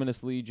of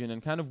Terminus Legion,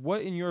 and kind of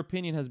what, in your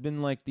opinion, has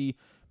been like the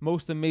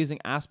most amazing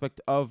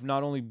aspect of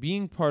not only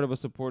being part of a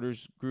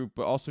supporters group,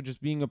 but also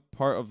just being a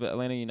part of the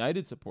Atlanta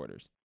United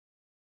supporters?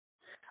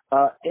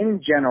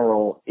 In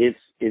general, it's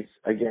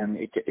again,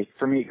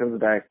 for me, it goes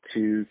back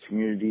to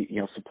community,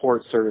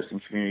 support, service,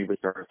 and community, which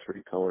are our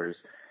three pillars.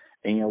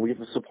 And, we have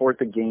to support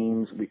the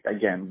games. We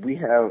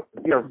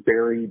are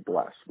very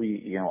blessed.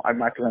 I'm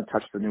not going to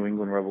touch the New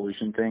England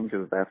Revolution thing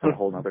because that's a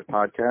whole other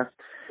podcast.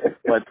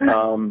 But,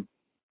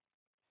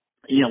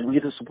 we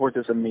get to support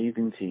this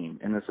amazing team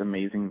in this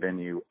amazing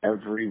venue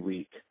every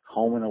week,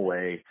 home and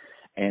away.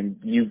 And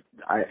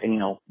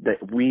that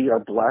we are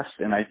blessed,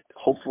 and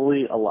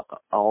hopefully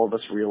all of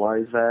us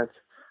realize that,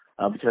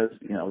 because,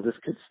 this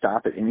could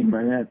stop at any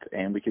minute,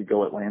 and we could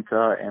go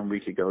Atlanta, and we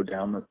could go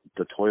down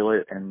the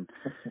toilet, and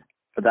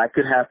that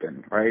could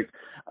happen, right?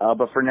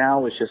 But for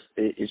now, it's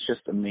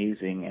just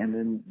amazing. And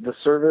then the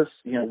service,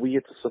 we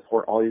get to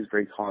support all these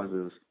great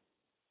causes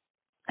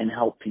and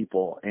help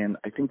people, and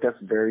I think that's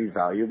very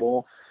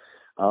valuable.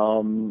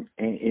 In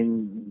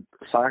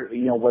soccer,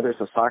 whether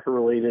it's a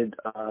soccer-related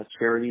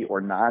charity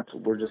or not,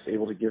 we're just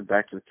able to give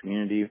back to the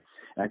community,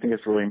 and I think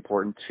it's really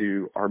important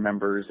to our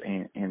members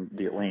and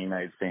the Atlanta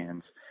United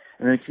fans.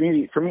 And then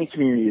community, for me,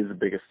 community is the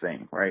biggest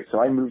thing, right? So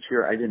I moved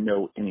here, I didn't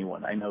know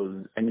anyone. I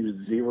knew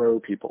zero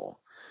people.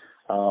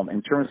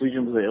 And Terminus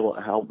Legion was able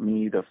to help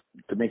me to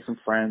make some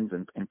friends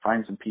and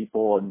find some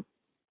people and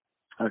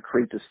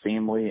create this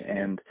family.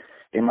 And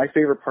my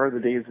favorite part of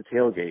the day is the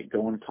tailgate,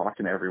 going and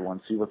talking to everyone,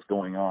 see what's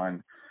going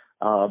on,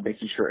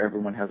 making sure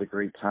everyone has a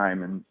great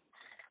time. And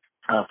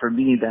for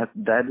me, that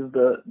is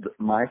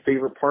my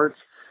favorite part,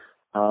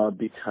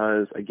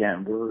 because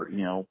again,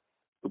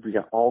 we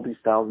got all these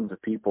thousands of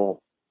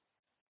people,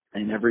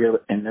 and every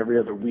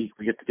other week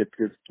we get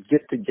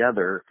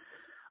together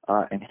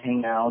and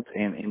hang out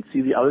and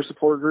see the other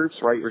support groups,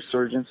 right?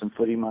 Resurgence and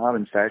Footy Mob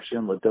and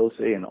Faction, La Doce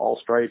and All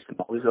Stripes and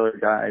all these other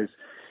guys,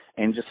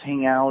 and just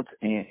hang out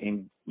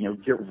and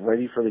get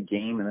ready for the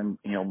game, and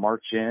then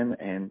march in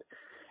and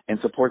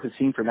support the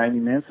team for 90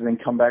 minutes, and then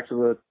come back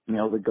to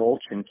the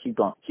Gulch and keep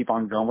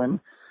on going.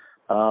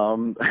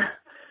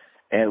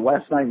 And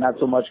last night, not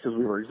so much because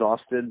we were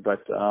exhausted,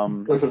 but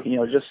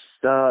just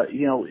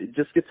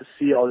get to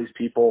see all these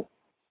people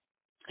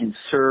and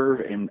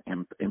serve and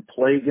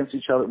play against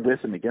each other,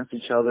 with and against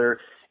each other,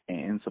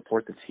 and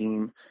support the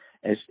team.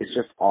 It's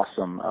just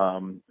awesome.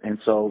 And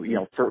so,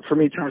 for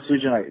me, Terminus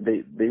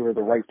Legion, they were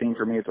the right thing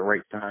for me at the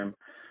right time.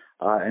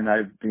 And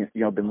I've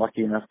been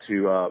lucky enough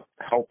to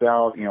help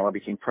out. I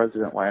became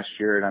president last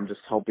year, and I'm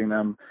just helping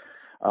them,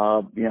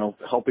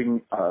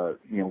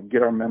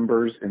 get our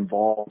members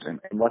involved and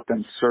let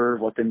them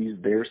serve, let them use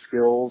their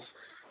skills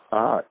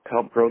to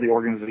help grow the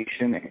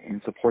organization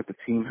and support the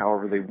team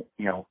however they,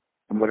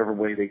 in whatever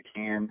way they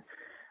can,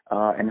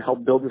 and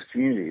help build this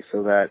community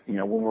so that,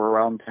 when we're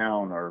around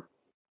town or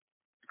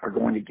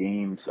going to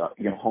games,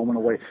 home and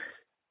away,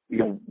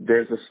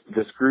 there's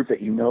this group that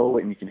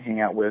and you can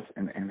hang out with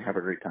and have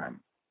a great time.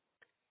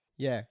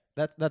 Yeah,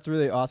 that's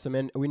really awesome.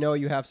 And we know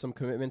you have some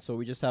commitments, so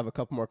we just have a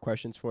couple more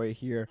questions for you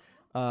here.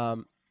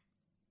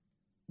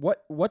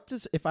 What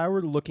does, if I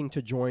were looking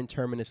to join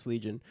Terminus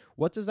Legion,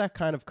 what does that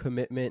kind of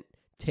commitment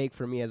take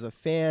for me as a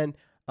fan?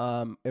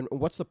 And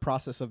what's the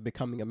process of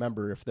becoming a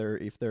member if there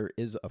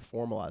is a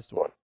formalized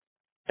one?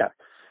 Yeah.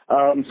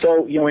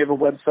 So, we have a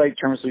website,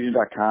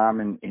 terminuslegion.com,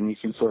 and you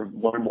can sort of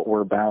learn what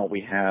we're about.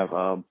 We have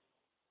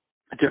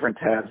different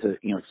tabs that,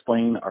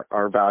 explain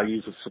our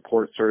values of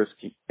support, service,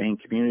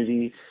 and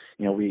community.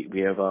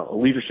 We have a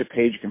leadership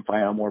page. You can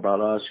find out more about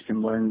us. You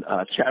can learn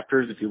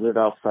chapters. If you live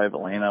outside of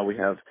Atlanta, we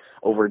have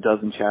over a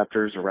dozen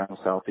chapters around the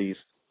Southeast,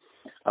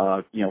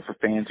 for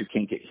fans who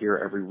can't get here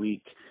every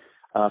week,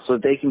 so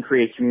that they can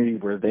create a community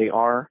where they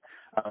are.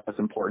 That's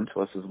important to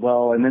us as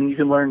well. And then you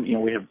can learn,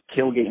 we have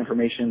tailgate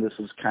information. This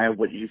is kind of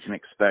what you can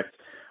expect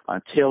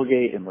on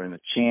tailgate, and learn the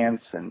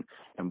chants and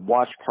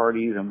watch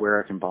parties and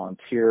where I can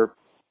volunteer.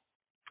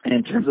 And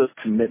in terms of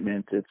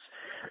commitment, it's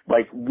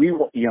like we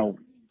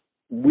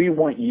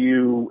want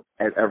you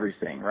at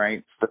everything,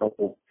 right?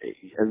 So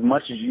as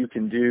much as you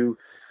can do,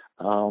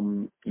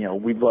 the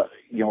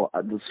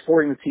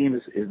supporting the team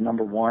is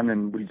number one,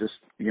 and we just,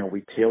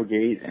 we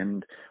tailgate,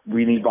 and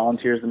we need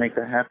volunteers to make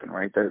that happen,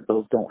 right?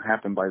 Those don't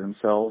happen by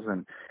themselves.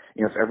 And,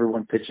 if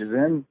everyone pitches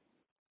in,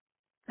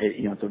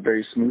 it's a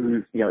very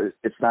smooth,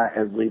 it's not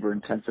as labor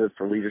intensive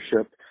for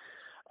leadership.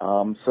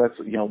 So that's,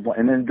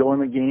 and then go in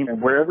the game,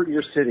 and wherever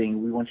you're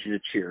sitting, we want you to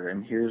cheer.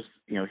 And here's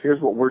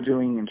what we're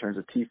doing in terms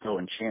of TIFO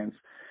and chants.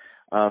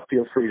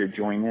 Feel free to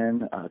join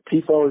in.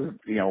 TIFO is,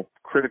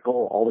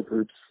 critical. All the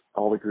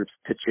groups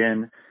pitch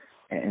in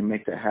and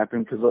make that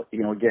happen, because,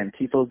 again,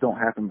 TIFOs don't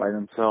happen by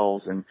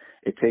themselves, and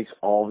it takes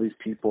all these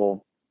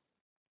people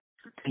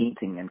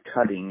painting and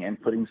cutting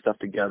and putting stuff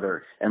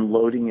together and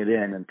loading it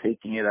in and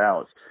taking it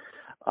out.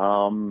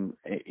 And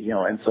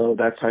so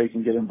that's how you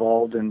can get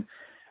involved. And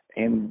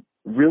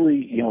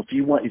really, if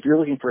you're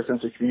looking for a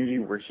sense of community,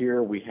 we're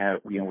here. We have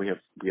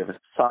a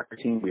soccer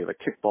team, we have a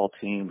kickball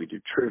team, we do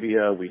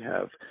trivia, we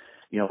have,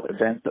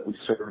 events that we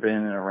serve in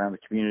and around the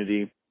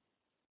community.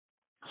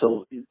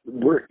 So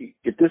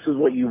if this is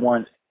what you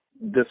want,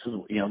 this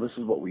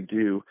is what we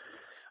do.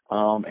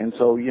 And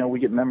so, we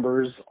get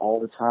members all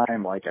the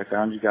time, like I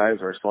found you guys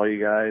or I saw you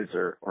guys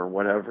or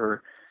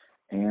whatever.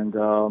 And,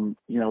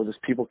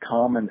 just people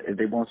come and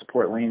they want to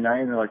support Lane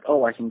United and they're like,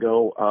 oh, I can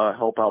go,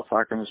 help out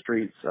soccer in the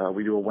streets.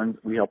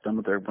 We help them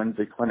with their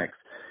Wednesday clinics.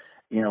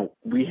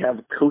 We have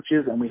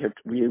coaches and we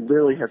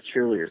literally have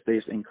cheerleaders. They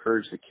just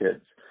encourage the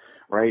kids,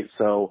 right?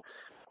 So,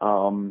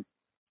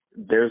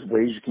 there's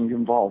ways you can get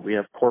involved. We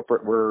have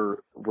corporate, we're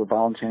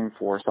volunteering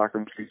for Soccer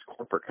in the Streets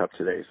Corporate Cup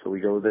today. So we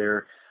go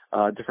there,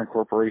 different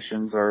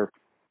corporations are,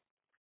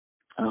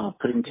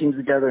 putting teams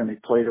together and they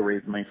play to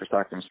raise money for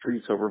Soccer in the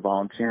Streets. So we're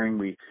volunteering.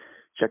 We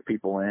check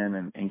people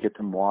in and get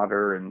them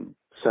water and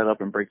set up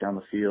and break down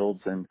the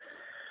fields. And,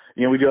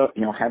 we do,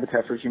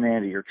 Habitat for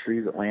Humanity or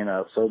Trees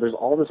Atlanta. So there's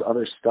all this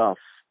other stuff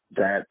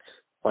that,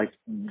 like,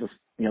 the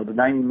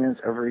 90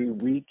 minutes every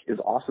week is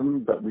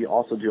awesome, but we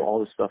also do all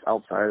this stuff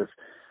outside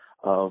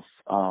of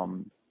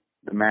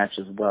the match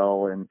as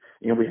well. And,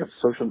 we have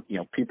social,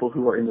 people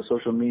who are into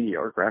social media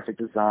or graphic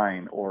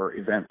design or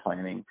event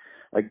planning.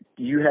 Like,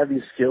 you have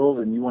these skills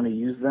and you want to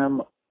use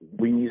them,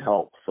 we need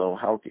help. So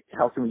how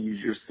can we use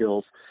your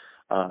skills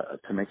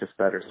to make us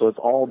better? So it's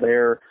all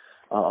there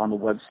on the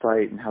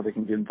website and how they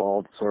can get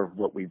involved, sort of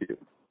what we do.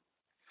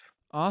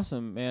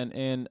 Awesome, man.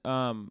 And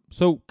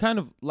so kind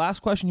of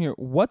last question here.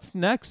 What's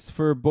next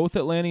for both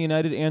Atlanta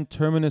United and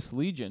Terminus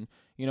Legion,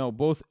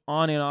 both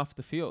on and off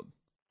the field?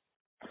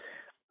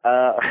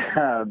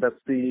 That's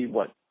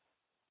the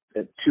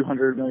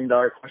 $200 million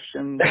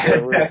question.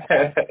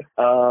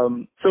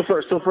 So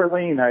for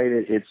Atlanta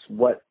United, it's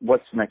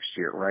what's next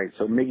year, right?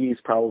 So Miggy's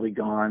probably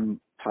gone.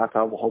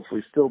 Tata will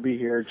hopefully still be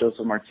here.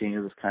 Joseph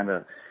Martinez is kind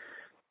of,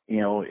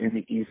 in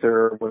the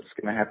ether. What's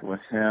going to happen with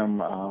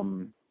him?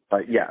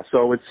 But yeah,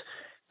 so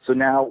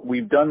now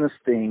we've done this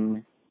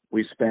thing.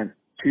 We spent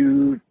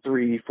 2,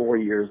 3, 4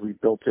 years. We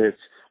built it.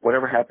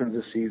 Whatever happens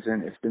this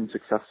season, it's been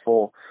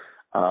successful.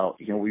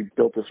 We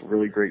built this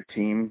really great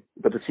team,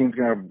 but the team's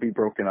going to be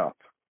broken up,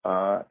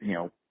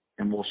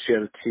 and we'll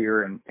shed a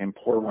tear and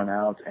pour one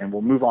out and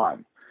we'll move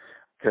on,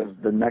 because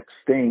the next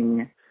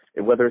thing,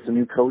 whether it's a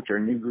new coach or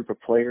a new group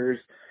of players,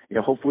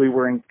 hopefully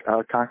we're in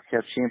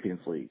CONCACAF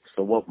Champions League.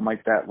 So what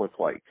might that look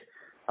like?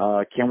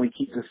 Can we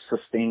keep this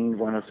sustained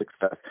run of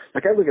success?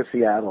 Like, I look at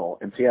Seattle,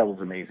 and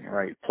Seattle's amazing,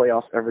 right?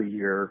 Playoffs every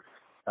year,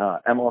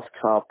 MLS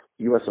Cup,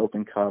 U.S.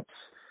 Open Cups.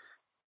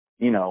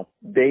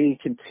 They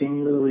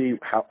continually,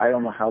 I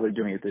don't know how they're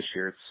doing it this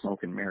year. It's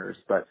smoke and mirrors,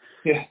 but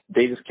yeah,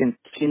 they just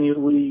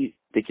continually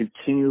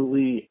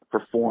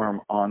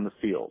perform on the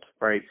field,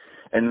 right?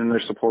 And then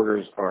their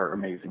supporters are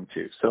amazing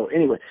too. So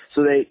anyway,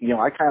 they,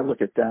 I kind of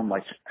look at them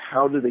like,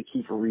 how do they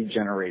keep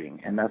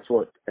regenerating? And that's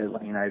what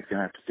Atlanta United's going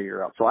to have to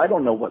figure out. So I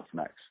don't know what's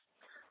next.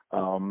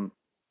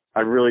 I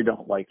really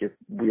don't. Like, if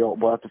we'll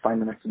have to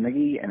find the next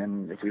Miggy, and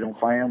then if we don't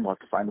find him, we'll have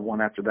to find the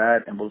one after that,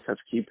 and we'll just have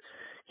to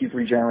keep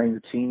regenerating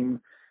the team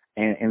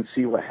and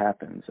see what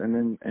happens.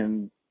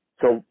 And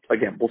so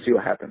again, we'll see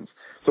what happens.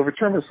 So for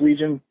Terminus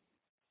Legion,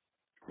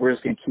 we're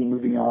just going to keep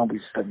moving on.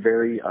 We've set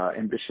very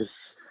ambitious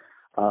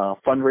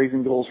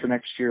fundraising goals for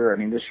next year. I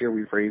mean, this year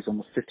we've raised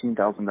almost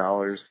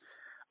 $15,000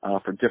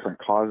 for different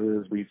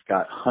causes. We've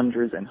got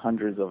hundreds and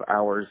hundreds of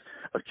hours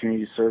of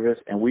community service,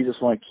 and we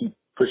just want to keep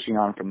pushing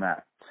on from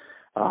that,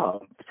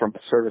 from a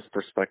service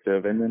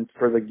perspective. And then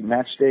for the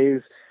match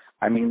days,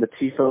 I mean, the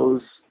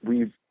TIFOs,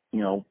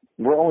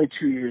 we're only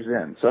 2 years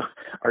in, so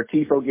our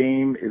TIFO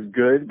game is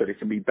good, but it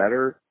can be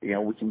better. We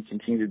can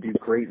continue to do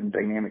great and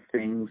dynamic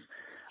things.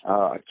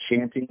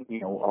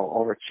 Chanting,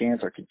 all our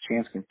chants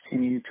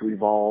continue to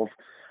evolve.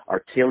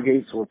 Our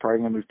tailgates, we're probably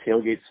going to move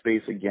tailgate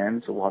space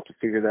again, so we'll have to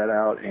figure that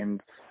out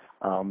and,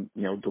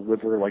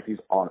 deliver like these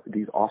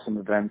awesome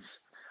events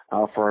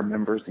for our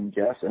members and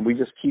guests. And we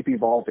just keep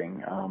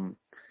evolving.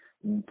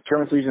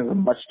 Terminus Legion is a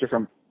much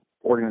different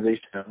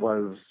organization than it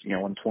was, in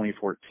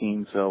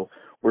 2014. So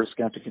we're just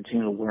going to have to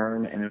continue to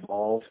learn and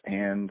evolve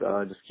and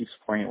just keep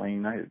supporting Atlanta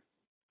United.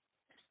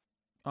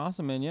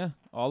 Awesome, man. Yeah,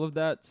 all of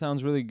that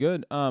sounds really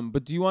good.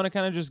 But do you want to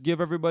kind of just give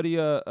everybody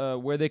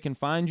where they can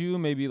find you,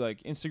 maybe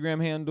like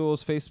Instagram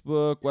handles,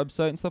 Facebook,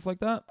 website, and stuff like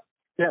that?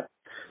 Yeah.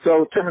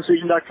 So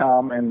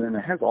terminuslegion.com, and then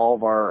it has all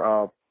of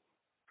our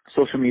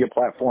social media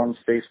platforms: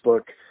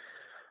 Facebook,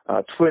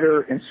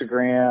 Twitter,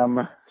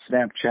 Instagram,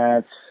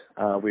 Snapchat.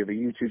 We have a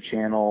YouTube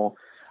channel,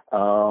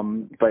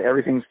 but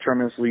everything's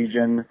Terminus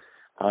Legion.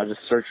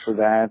 Just search for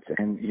that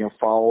and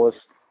follow us.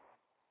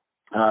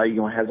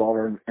 It has all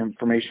our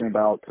information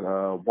about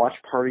watch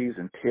parties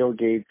and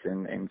tailgates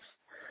and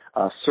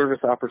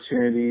service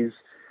opportunities.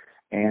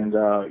 And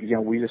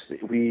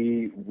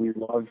we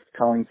love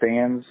telling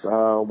fans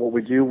what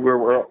we do.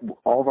 We're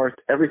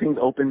everything's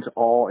open to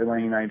all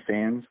Atlanta United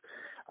fans,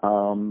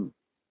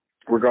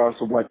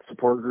 regardless of what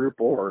support group,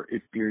 or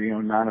if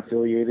you're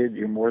non-affiliated,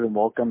 you're more than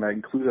welcome. That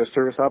includes our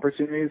service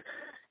opportunities.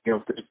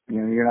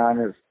 you're not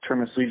a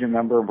Terminus Legion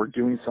member and we're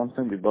doing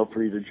something, we'd love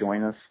for you to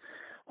join us.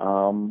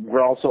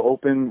 We're also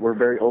open. We're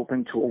very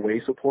open to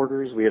away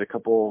supporters. We had a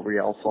couple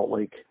Real Salt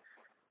Lake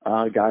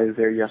guys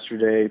there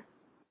yesterday.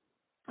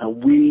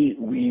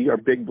 We are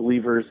big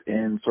believers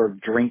in sort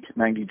of drink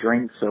 90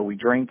 drinks. So we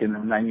drink, and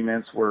in 90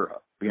 minutes we're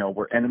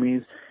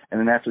enemies, and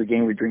then after the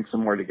game we drink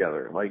some more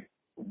together. Like,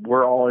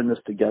 we're all in this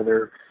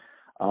together.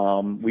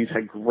 We've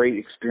had great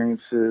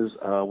experiences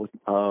with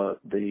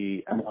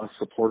the MLS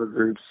supporter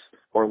groups,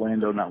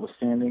 Orlando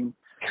notwithstanding.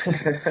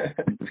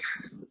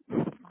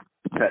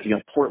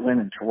 Portland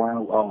and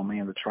Toronto. Oh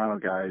man, the Toronto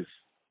guys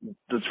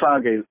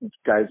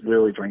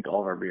literally drink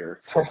all of our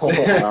beer.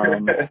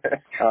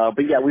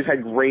 But yeah, we've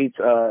had great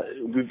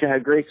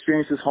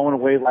experiences home and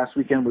away. Last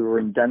weekend we were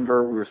in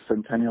Denver. We were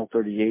Centennial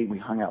 38. We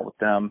hung out with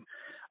them.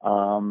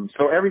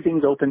 So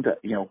everything's open to,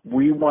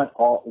 we're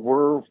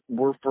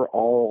for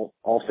all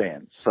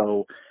fans.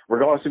 So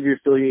regardless of your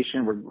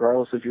affiliation,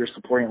 regardless if you're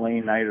supporting Atlanta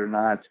United or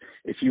not,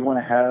 if you want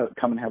to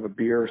come and have a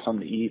beer or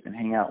something to eat and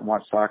hang out and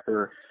watch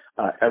soccer,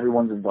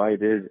 everyone's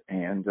invited,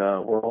 and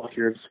we're all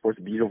here to support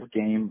the beautiful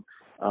game,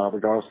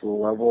 regardless of the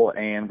level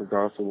and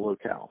regardless of the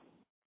locale.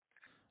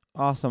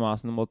 Awesome.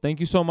 Well,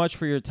 thank you so much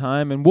for your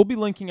time, and we'll be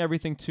linking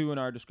everything too in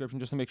our description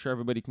just to make sure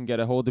everybody can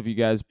get a hold of you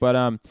guys.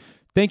 But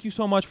thank you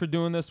so much for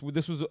doing this.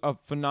 This was a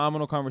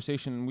phenomenal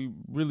conversation, and we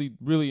really,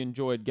 really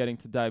enjoyed getting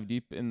to dive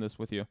deep in this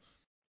with you.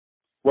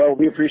 Well,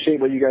 we appreciate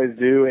what you guys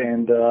do,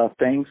 and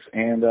thanks,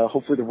 and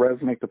hopefully the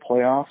Revs make the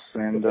playoffs,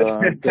 and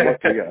good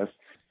luck to you guys.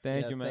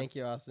 Thank you, man. Thank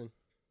you, Austin.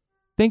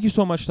 Thank you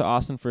so much to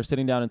Austin for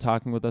sitting down and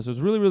talking with us. It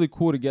was really, really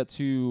cool to get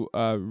to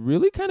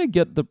really kind of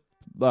get the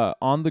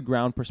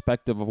on-the-ground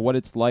perspective of what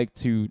it's like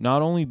to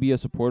not only be a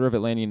supporter of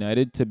Atlanta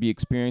United, to be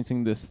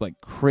experiencing this like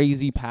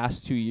crazy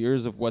past 2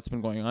 years of what's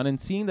been going on,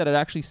 and seeing that it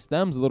actually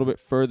stems a little bit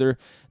further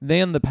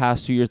than the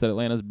past 2 years that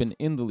Atlanta's been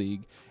in the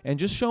league, and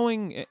just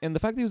showing, and the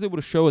fact that he was able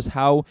to show us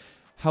how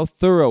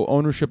thorough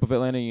ownership of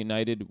Atlanta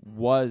United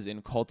was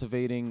in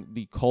cultivating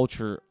the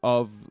culture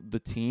of the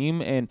team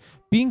and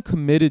being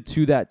committed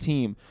to that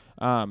team.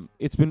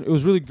 It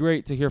was really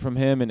great to hear from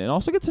him and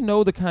also get to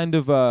know the kind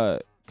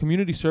of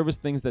community service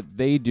things that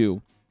they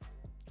do.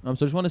 So I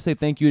just want to say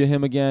thank you to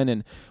him again,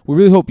 and we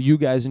really hope you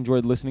guys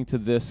enjoyed listening to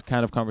this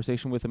kind of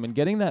conversation with him and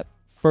getting that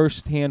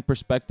first-hand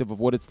perspective of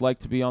what it's like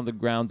to be on the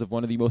grounds of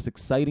one of the most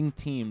exciting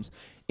teams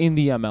in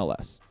the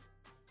MLS.